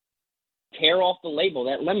three, tear off the label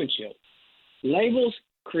that limits you. Labels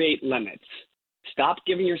create limits. Stop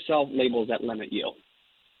giving yourself labels that limit you.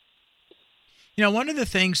 One of the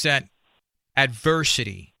things that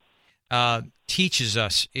adversity teaches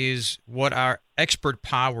us is what our expert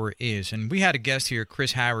power is. And we had a guest here,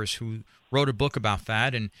 Chris Harris, who wrote a book about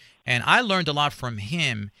that. And I learned a lot from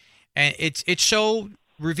him. And it's so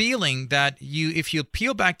revealing that if you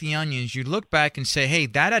peel back the onions, you look back and say, hey,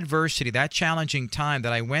 that adversity, that challenging time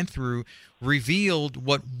that I went through revealed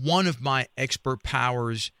what one of my expert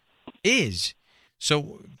powers is.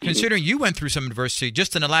 So considering you went through some adversity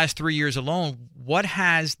just in the last 3 years alone, what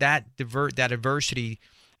has that adversity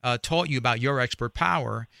taught you about your expert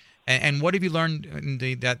power? And what have you learned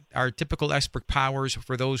that are typical expert powers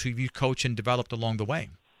for those who you coach and developed along the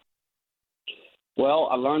way? Well,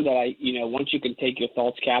 I learned that once you can take your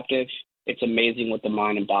thoughts captive, it's amazing what the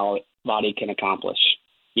mind and body can accomplish.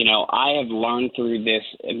 I have learned through this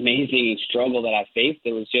amazing struggle that I faced.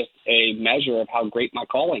 It was just a measure of how great my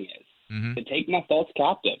calling is. Mm-hmm. To take my thoughts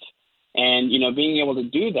captive. And, being able to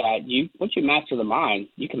do that, once you master the mind,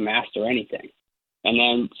 you can master anything. And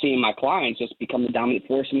then seeing my clients just become the dominant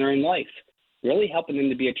force in their own life, really helping them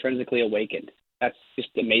to be intrinsically awakened. That's just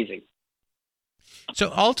amazing.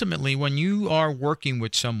 So ultimately, when you are working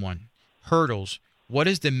with someone, hurdles, what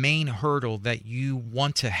is the main hurdle that you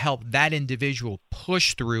want to help that individual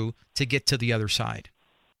push through to get to the other side?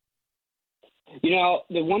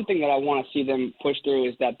 The one thing that I want to see them push through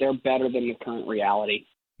is that they're better than the current reality.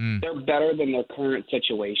 They're better than their current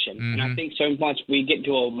situation. Mm-hmm. And I think so much we get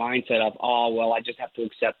into a mindset of, I just have to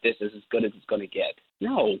accept this as good as it's going to get.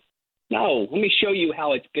 No. Let me show you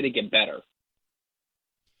how it's going to get better.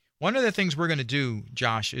 One of the things we're going to do,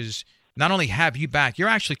 Josh, is not only have you back, you're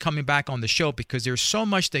actually coming back on the show because there's so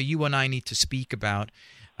much that you and I need to speak about.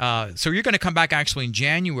 So you're going to come back actually in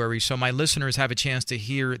January, so my listeners have a chance to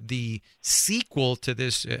hear the sequel to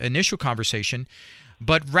this initial conversation.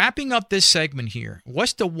 But wrapping up this segment here,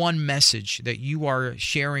 what's the one message that you are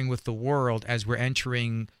sharing with the world as we're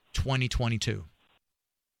entering 2022?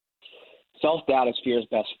 Self-doubt is fear's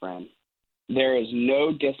best friend. There is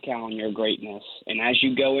no discount on your greatness. And as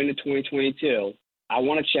you go into 2022, I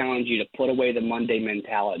want to challenge you to put away the Monday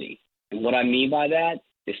mentality. And what I mean by that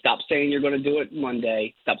is stop saying you're going to do it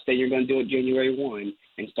Monday, stop saying you're going to do it January 1,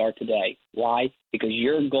 and start today. Why? Because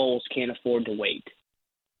your goals can't afford to wait.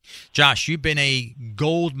 Josh, you've been a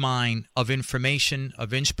gold mine of information,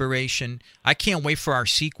 of inspiration. I can't wait for our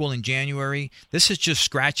sequel in January. This is just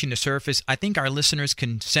scratching the surface. I think our listeners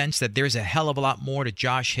can sense that there's a hell of a lot more to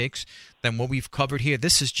Josh Hicks than what we've covered here.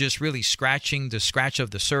 This is just really scratching the scratch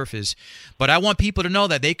of the surface. But I want people to know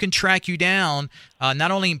that they can track you down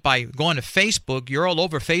not only by going to Facebook, you're all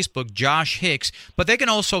over Facebook, Josh Hicks, but they can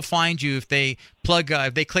also find you if they click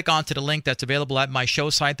onto the link that's available at my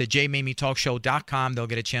show site, the jmaymetalkshow.com. They'll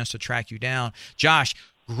get a chance to track you down. Josh,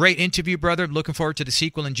 great interview, brother. Looking forward to the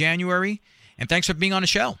sequel in January. And thanks for being on the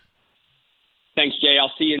show. Thanks, Jay.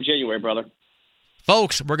 I'll see you in January, brother.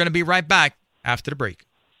 Folks, we're going to be right back after the break.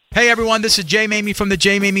 Hey everyone, this is Jay Maymi from the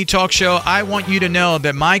Jay Maymi Talk Show. I want you to know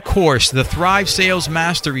that my course, the Thrive Sales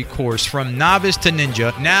Mastery course from novice to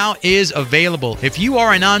ninja, now is available. If you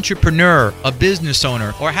are an entrepreneur, a business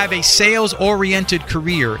owner, or have a sales-oriented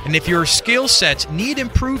career, and if your skill sets need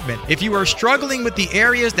improvement, if you are struggling with the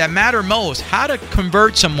areas that matter most, how to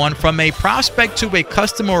convert someone from a prospect to a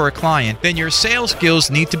customer or a client, then your sales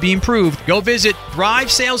skills need to be improved. Go visit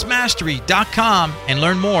thrivesalesmastery.com and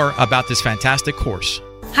learn more about this fantastic course.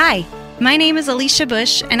 Hi, my name is Alicia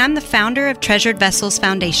Bush, and I'm the founder of Treasured Vessels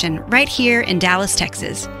Foundation right here in Dallas,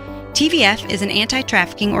 Texas. TVF is an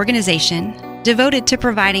anti-trafficking organization devoted to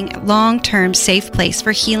providing a long-term safe place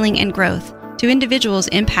for healing and growth to individuals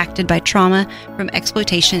impacted by trauma from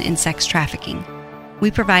exploitation and sex trafficking. We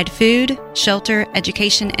provide food, shelter,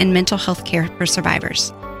 education, and mental health care for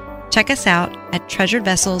survivors. Check us out at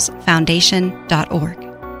treasuredvesselsfoundation.org.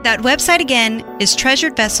 That website again is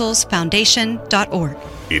treasuredvesselsfoundation.org.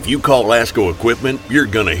 If you call ASCO Equipment, you're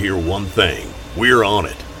going to hear one thing. We're on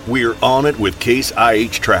it. We're on it with Case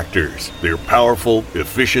IH tractors. They're powerful,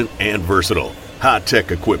 efficient, and versatile. High-tech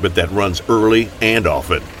equipment that runs early and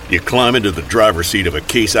often. You climb into the driver's seat of a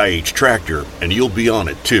Case IH tractor, and you'll be on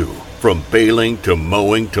it too. From baling to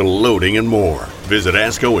mowing to loading and more. Visit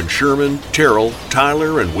ASCO in Sherman, Terrell,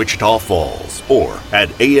 Tyler, and Wichita Falls. Or at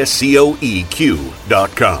ASCOEQ.com.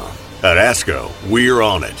 At ASCO, we're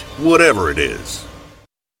on it. Whatever it is.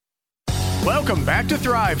 Welcome back to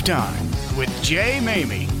Thrive Time with Jay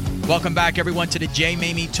Maymi. Welcome back, everyone, to the Jay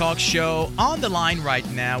Maymi Talk Show. On the line right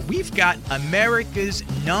now, we've got America's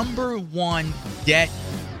 #1 debt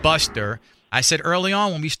buster. I said early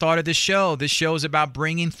on when we started this show is about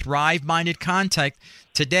bringing thrive-minded content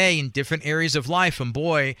today in different areas of life. And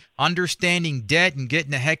boy, understanding debt and getting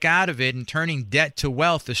the heck out of it and turning debt to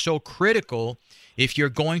wealth is so critical if you're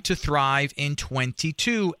going to thrive in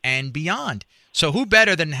 22 and beyond. So who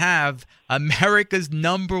better than have America's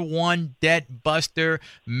 #1 debt buster,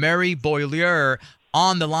 Mary Boilier,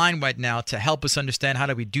 on the line right now to help us understand how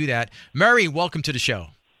do we do that. Mary, welcome to the show.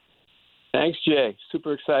 Thanks, Jay.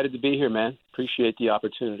 Super excited to be here, man. Appreciate the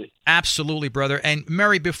opportunity. Absolutely, brother. And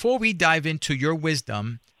Mary, before we dive into your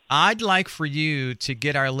wisdom, I'd like for you to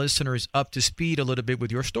get our listeners up to speed a little bit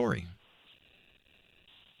with your story.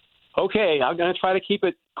 Okay, I'm going to try to keep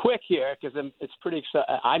it quick here because it's pretty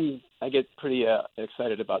exciting. I get pretty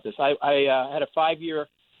excited about this. I had a 5-year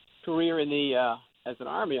career in the as an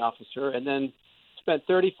Army officer, and then spent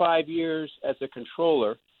 35 years as a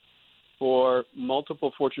controller for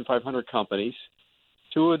multiple Fortune 500 companies.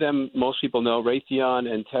 2 of them most people know, Raytheon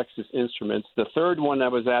and Texas Instruments. The third one I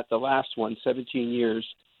was at, the last one, 17 years,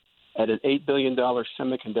 at an $8 billion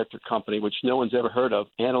semiconductor company, which no one's ever heard of,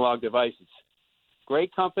 Analog Devices.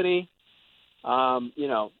 Great company.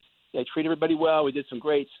 They treat everybody well. We did some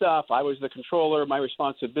great stuff. I was the controller. My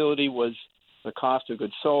responsibility was the cost of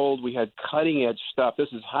goods sold. We had cutting-edge stuff. This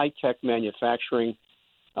is high-tech manufacturing,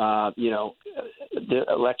 the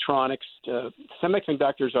electronics.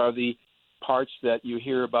 Semiconductors are the parts that you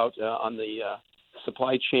hear about on the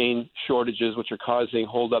supply chain shortages, which are causing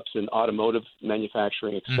holdups in automotive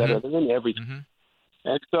manufacturing, et cetera. They're in everything. Mm-hmm.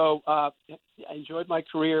 And so I enjoyed my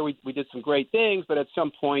career. We did some great things, but at some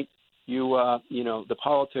point, the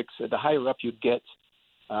politics, the higher up you get,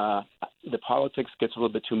 the politics gets a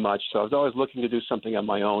little bit too much. So I was always looking to do something on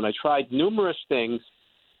my own. I tried numerous things,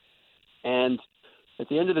 and at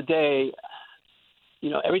the end of the day,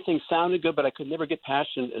 everything sounded good, but I could never get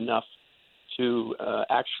passionate enough to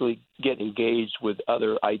actually get engaged with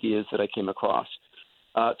other ideas that I came across.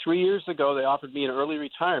 3 years ago, they offered me an early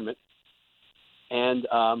retirement. And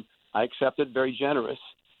I accepted, very generous.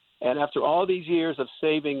 And after all these years of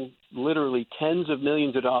saving literally tens of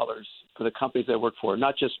millions of dollars for the companies I worked for,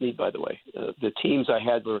 not just me, by the way, the teams I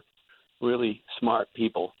had were really smart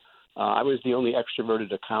people. I was the only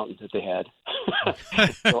extroverted accountant that they had.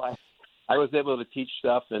 So I was able to teach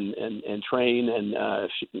stuff and train and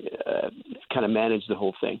kind of manage the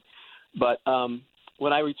whole thing. But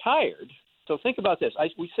when I retired, so think about this.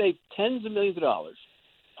 We saved tens of millions of dollars.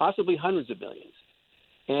 possibly hundreds of millions.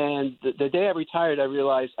 And the day I retired, I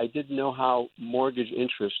realized I didn't know how mortgage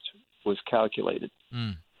interest was calculated.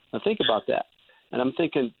 Now think about that. And I'm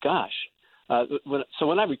thinking, gosh,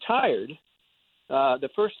 when I retired, the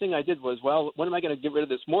first thing I did was, well, when am I going to get rid of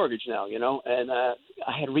this mortgage now, And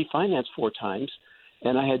I had refinanced 4 times,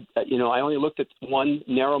 and I had, I only looked at one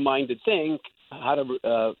narrow-minded thing, how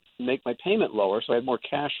to make my payment lower so I had more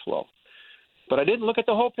cash flow. But I didn't look at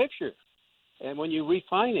the whole picture. And when you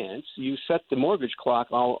refinance, you set the mortgage clock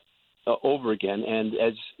all over again. And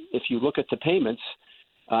if you look at the payments,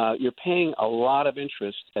 you're paying a lot of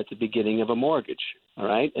interest at the beginning of a mortgage. All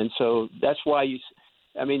right, and so that's why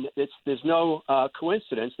there's no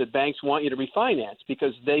coincidence that banks want you to refinance,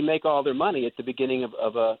 because they make all their money at the beginning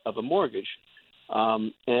of a mortgage.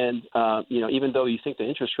 Even though you think the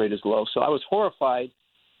interest rate is low, so I was horrified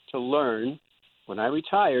to learn when I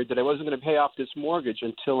retired that I wasn't going to pay off this mortgage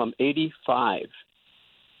until I'm 85.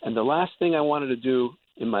 And the last thing I wanted to do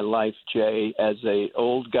in my life, Jay, as a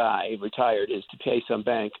old guy retired, is to pay some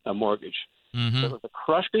bank a mortgage. So it was a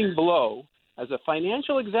crushing blow as a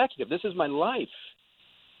financial executive. This is my life.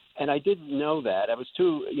 And I didn't know that. I was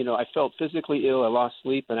too, I felt physically ill. I lost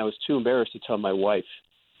sleep, and I was too embarrassed to tell my wife.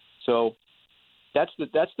 So that's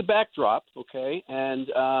the backdrop, okay?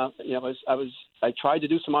 And I tried to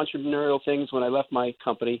do some entrepreneurial things when I left my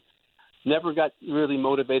company. Never got really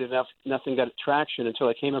motivated enough. Nothing got traction until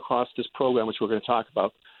I came across this program, which we're going to talk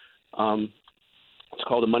about. It's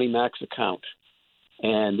called a Money Max account.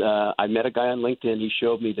 And I met a guy on LinkedIn. He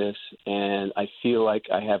showed me this, and I feel like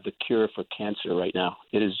I have the cure for cancer right now.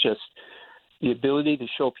 It is just the ability to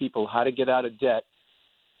show people how to get out of debt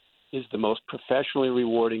is the most professionally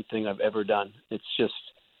rewarding thing I've ever done. It's just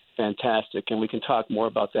fantastic, and we can talk more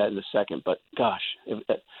about that in a second. But, gosh,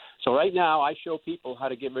 so right now I show people how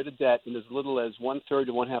to get rid of debt in as little as 1/3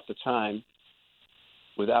 to 1/2 the time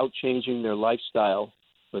without changing their lifestyle,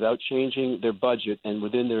 without changing their budget, and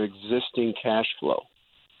within their existing cash flow.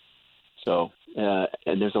 So,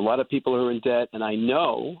 and there's a lot of people who are in debt, and I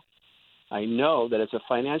know that as a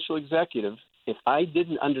financial executive, if I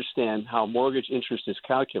didn't understand how mortgage interest is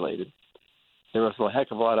calculated, there was a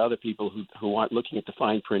heck of a lot of other people who aren't looking at the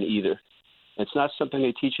fine print either. It's not something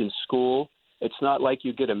they teach in school. It's not like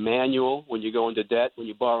you get a manual when you go into debt, when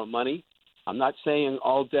you borrow money. I'm not saying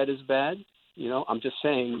all debt is bad. I'm just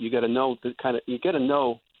saying you got to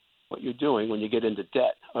know what you're doing when you get into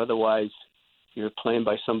debt. Otherwise, you're playing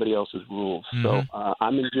by somebody else's rules. So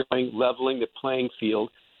I'm enjoying leveling the playing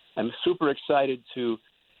field. I'm super excited to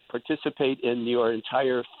participate in your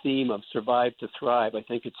entire theme of Survive to Thrive. I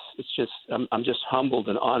think it's just I'm just humbled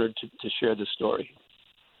and honored to share this story.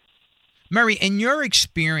 Murray, in your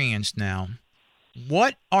experience now,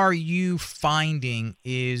 what are you finding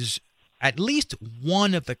is at least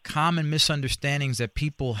one of the common misunderstandings that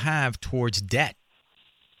people have towards debt?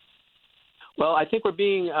 Well, I think we're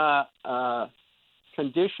being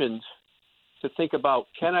conditioned to think about,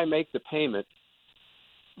 can I make the payment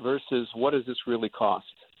versus what does this really cost?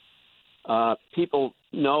 People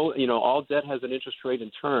know, all debt has an interest rate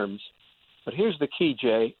in terms. But here's the key,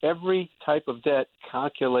 Jay. Every type of debt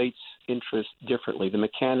calculates interest differently. The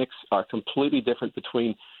mechanics are completely different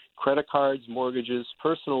between credit cards, mortgages,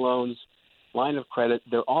 personal loans, line of credit.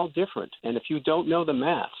 They're all different. And if you don't know the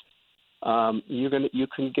math, you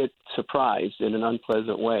can get surprised in an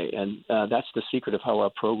unpleasant way. And that's the secret of how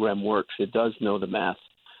our program works. It does know the math,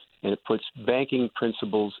 and it puts banking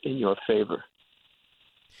principles in your favor.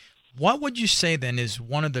 What would you say then is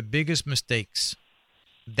one of the biggest mistakes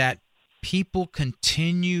that people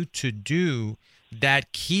continue to do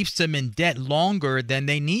that keeps them in debt longer than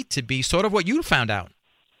they need to be, sort of what you found out?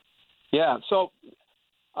 Yeah, so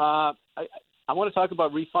I want to talk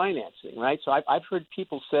about refinancing, right? So I've heard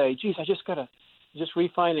people say, geez, I just got to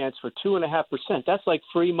refinance for 2.5%. That's like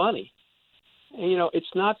free money. And,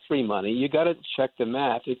 it's not free money. You got to check the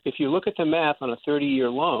math. If you look at the math on a 30-year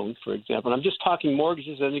loan, for example, and I'm just talking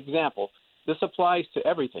mortgages as an example, this applies to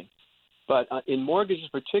everything. But in mortgages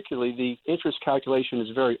particularly, the interest calculation is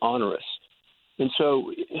very onerous. And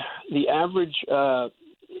so the average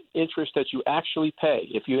interest that you actually pay,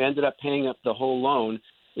 if you ended up paying up the whole loan,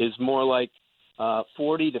 is more like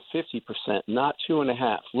 40 to 50%, not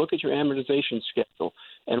 2.5%. Look at your amortization schedule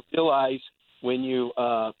and realize when you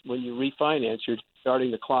refinance, you're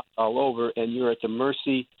starting the clock all over, and you're at the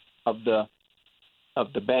mercy of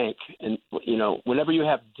the bank. And whenever you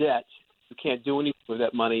have debt, you can't do anything with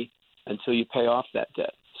that money until you pay off that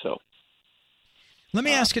debt. So let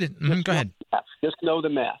me ask you. Go ahead. Just know the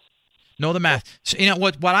math. Know the math. So,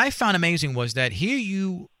 what I found amazing was that here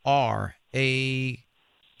you are, a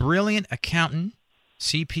brilliant accountant,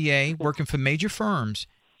 CPA, working for major firms,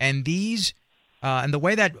 And these, and the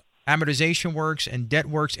way that amortization works and debt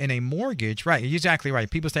works in a mortgage, right? You're exactly right.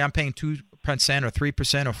 People say I'm paying 2% or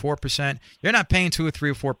 3% or 4%. You're not paying 2 or 3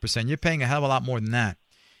 or 4%. You're paying a hell of a lot more than that.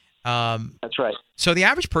 That's right. So the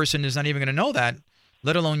average person is not even going to know that,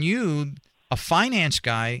 let alone you, a finance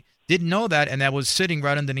guy, didn't know that, and that was sitting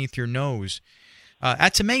right underneath your nose.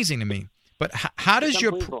 That's amazing to me. But how does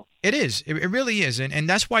your – it is. It really is. And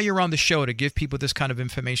that's why you're on the show, to give people this kind of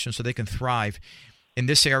information so they can thrive in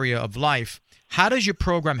this area of life. How does your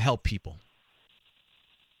program help people?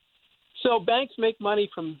 So banks make money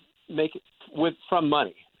from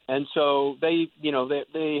money. And so they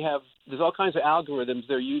have – there's all kinds of algorithms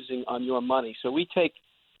they're using on your money. So we take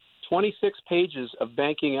 26 pages of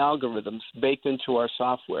banking algorithms baked into our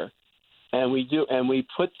software, and we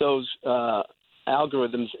put those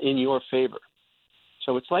algorithms in your favor.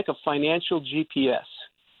 So it's like a financial GPS.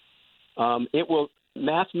 It will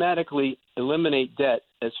mathematically eliminate debt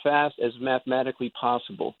as fast as mathematically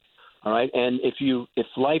possible. All right, and if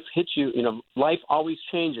life hits you, life always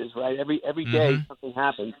changes, right? Every day something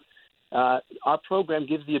happens. Our program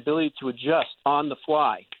gives the ability to adjust on the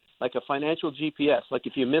fly, like a financial GPS. Like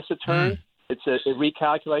if you miss a turn, it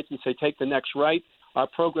recalculates and say take the next right. Our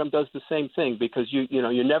program does the same thing because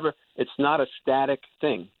it's not a static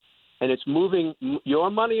thing, and it's moving your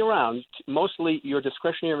money around, mostly your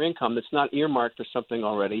discretionary income that's not earmarked for something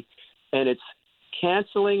already, and it's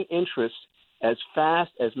canceling interest as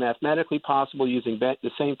fast as mathematically possible using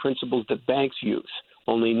the same principles that banks use.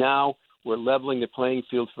 Only now we're leveling the playing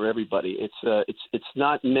field for everybody. It's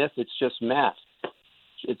not myth; it's just math.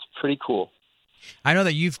 It's pretty cool. I know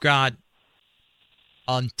that you've got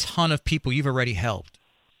a ton of people you've already helped.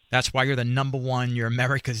 That's why you're you're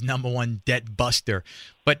America's number one debt buster.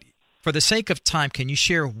 But for the sake of time, can you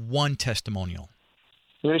share one testimonial?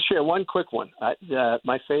 I'm going to share one quick one,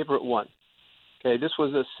 my favorite one. Okay, this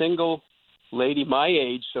was a single lady my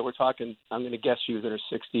age, so we're talking, I'm going to guess she was in her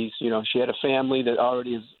 60s. She had a family that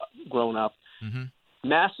already is grown up,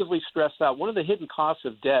 massively stressed out. One of the hidden costs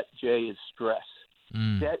of debt, Jay, is stress.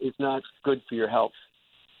 Debt is not good for your health.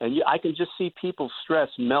 And I can just see people's stress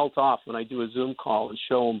melt off when I do a Zoom call and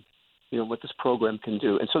show them, what this program can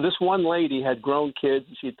do. And so this one lady had grown kids.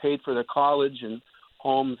 She had paid for their college and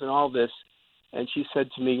homes and all this. And she said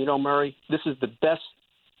to me, Murray, this is the best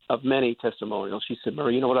of many testimonials. She said,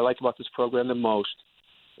 Murray, what I like about this program the most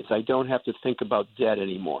is I don't have to think about debt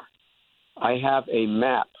anymore. I have a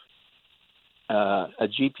map, a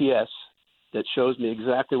GPS that shows me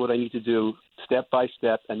exactly what I need to do step by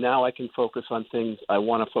step, and now I can focus on things I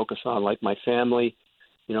want to focus on, like my family,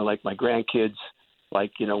 like my grandkids,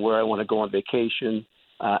 like, where I want to go on vacation,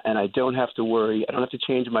 and I don't have to worry. I don't have to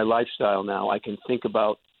change my lifestyle now. I can think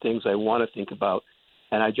about things I want to think about,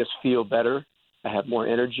 and I just feel better. I have more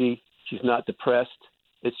energy. She's not depressed.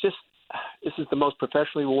 This is the most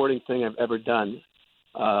professionally rewarding thing I've ever done,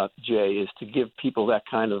 Jay, is to give people that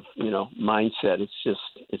kind of, mindset.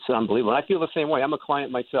 It's unbelievable. And I feel the same way. I'm a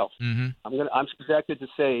client myself. I'm projected to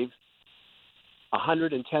save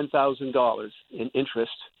 $110,000 in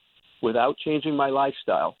interest without changing my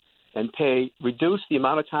lifestyle and reduce the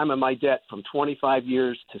amount of time of my debt from 25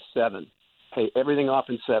 years to 7, pay everything off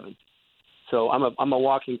in 7. So I'm a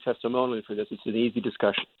walking testimonial for this. It's an easy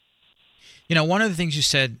discussion. One of the things you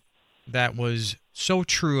said that was so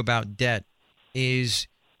true about debt is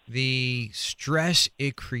the stress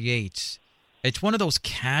it creates. It's one of those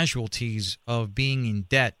casualties of being in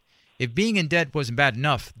debt. If being in debt wasn't bad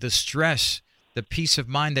enough, the stress, the peace of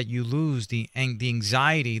mind that you lose, the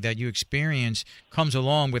anxiety that you experience comes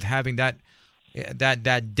along with having that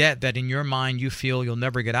debt that in your mind you feel you'll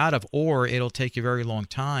never get out of, or it'll take you a very long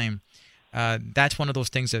time. That's one of those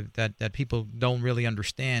things that people don't really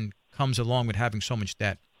understand comes along with having so much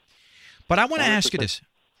debt. But I want to ask you this.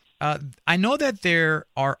 I know that there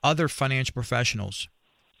are other financial professionals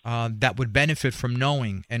that would benefit from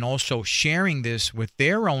knowing and also sharing this with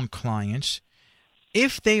their own clients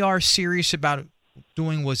if they are serious about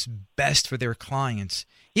doing what's best for their clients,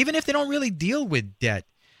 even if they don't really deal with debt.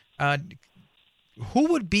 Who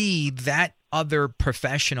would be that other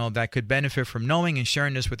professional that could benefit from knowing and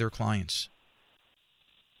sharing this with their clients?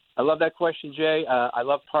 I love that question, Jay. I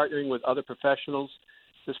love partnering with other professionals.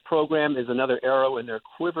 This program is another arrow in their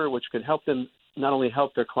quiver, which can help them not only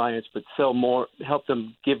help their clients, but sell more, help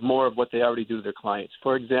them give more of what they already do to their clients.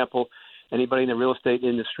 For example, anybody in the real estate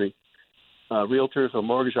industry, realtors or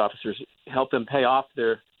mortgage officers, help them pay off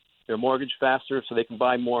their mortgage faster so they can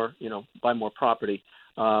buy more property.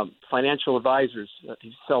 Financial advisors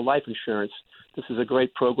sell life insurance. This is a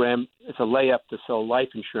great program. It's a layup to sell life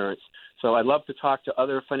insurance. So I'd love to talk to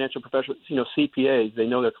other financial professionals, CPAs. They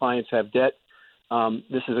know their clients have debt.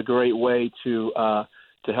 this is a great way to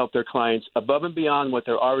help their clients above and beyond what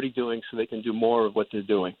they're already doing so they can do more of what they're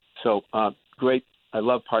doing. So great. I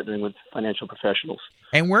love partnering with financial professionals.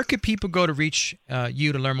 And where could people go to reach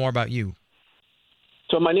you to learn more about you?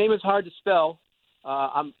 So my name is hard to spell.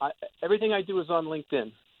 Everything I do is on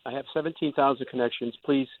LinkedIn. I have 17,000 connections.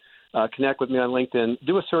 Please connect with me on LinkedIn.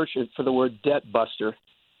 Do a search for the word Debt Buster,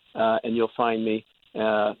 and you'll find me.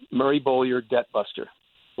 Murray Bollier, Debt Buster.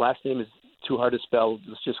 Last name is too hard to spell.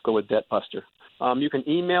 Let's just go with Debt Buster. You can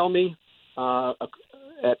email me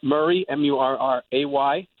at Murray,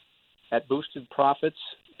 Murray, at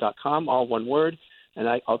boostedprofits.com, all one word. And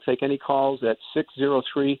I'll take any calls at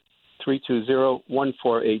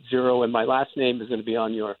 603-320-1480. And my last name is going to be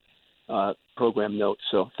on your program notes.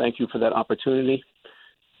 So thank you for that opportunity.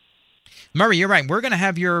 Murray, you're right. We're going to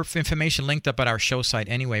have your information linked up at our show site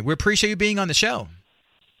anyway. We appreciate you being on the show.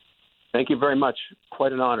 Thank you very much.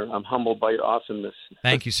 Quite an honor. I'm humbled by your awesomeness.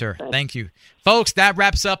 Thank you, sir. Thank you. Folks, that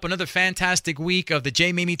wraps up another fantastic week of the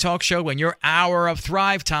Jay Maymi Talk Show and your hour of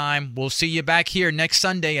Thrive Time. We'll see you back here next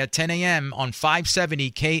Sunday at 10 a.m. on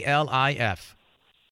 570 KLIF.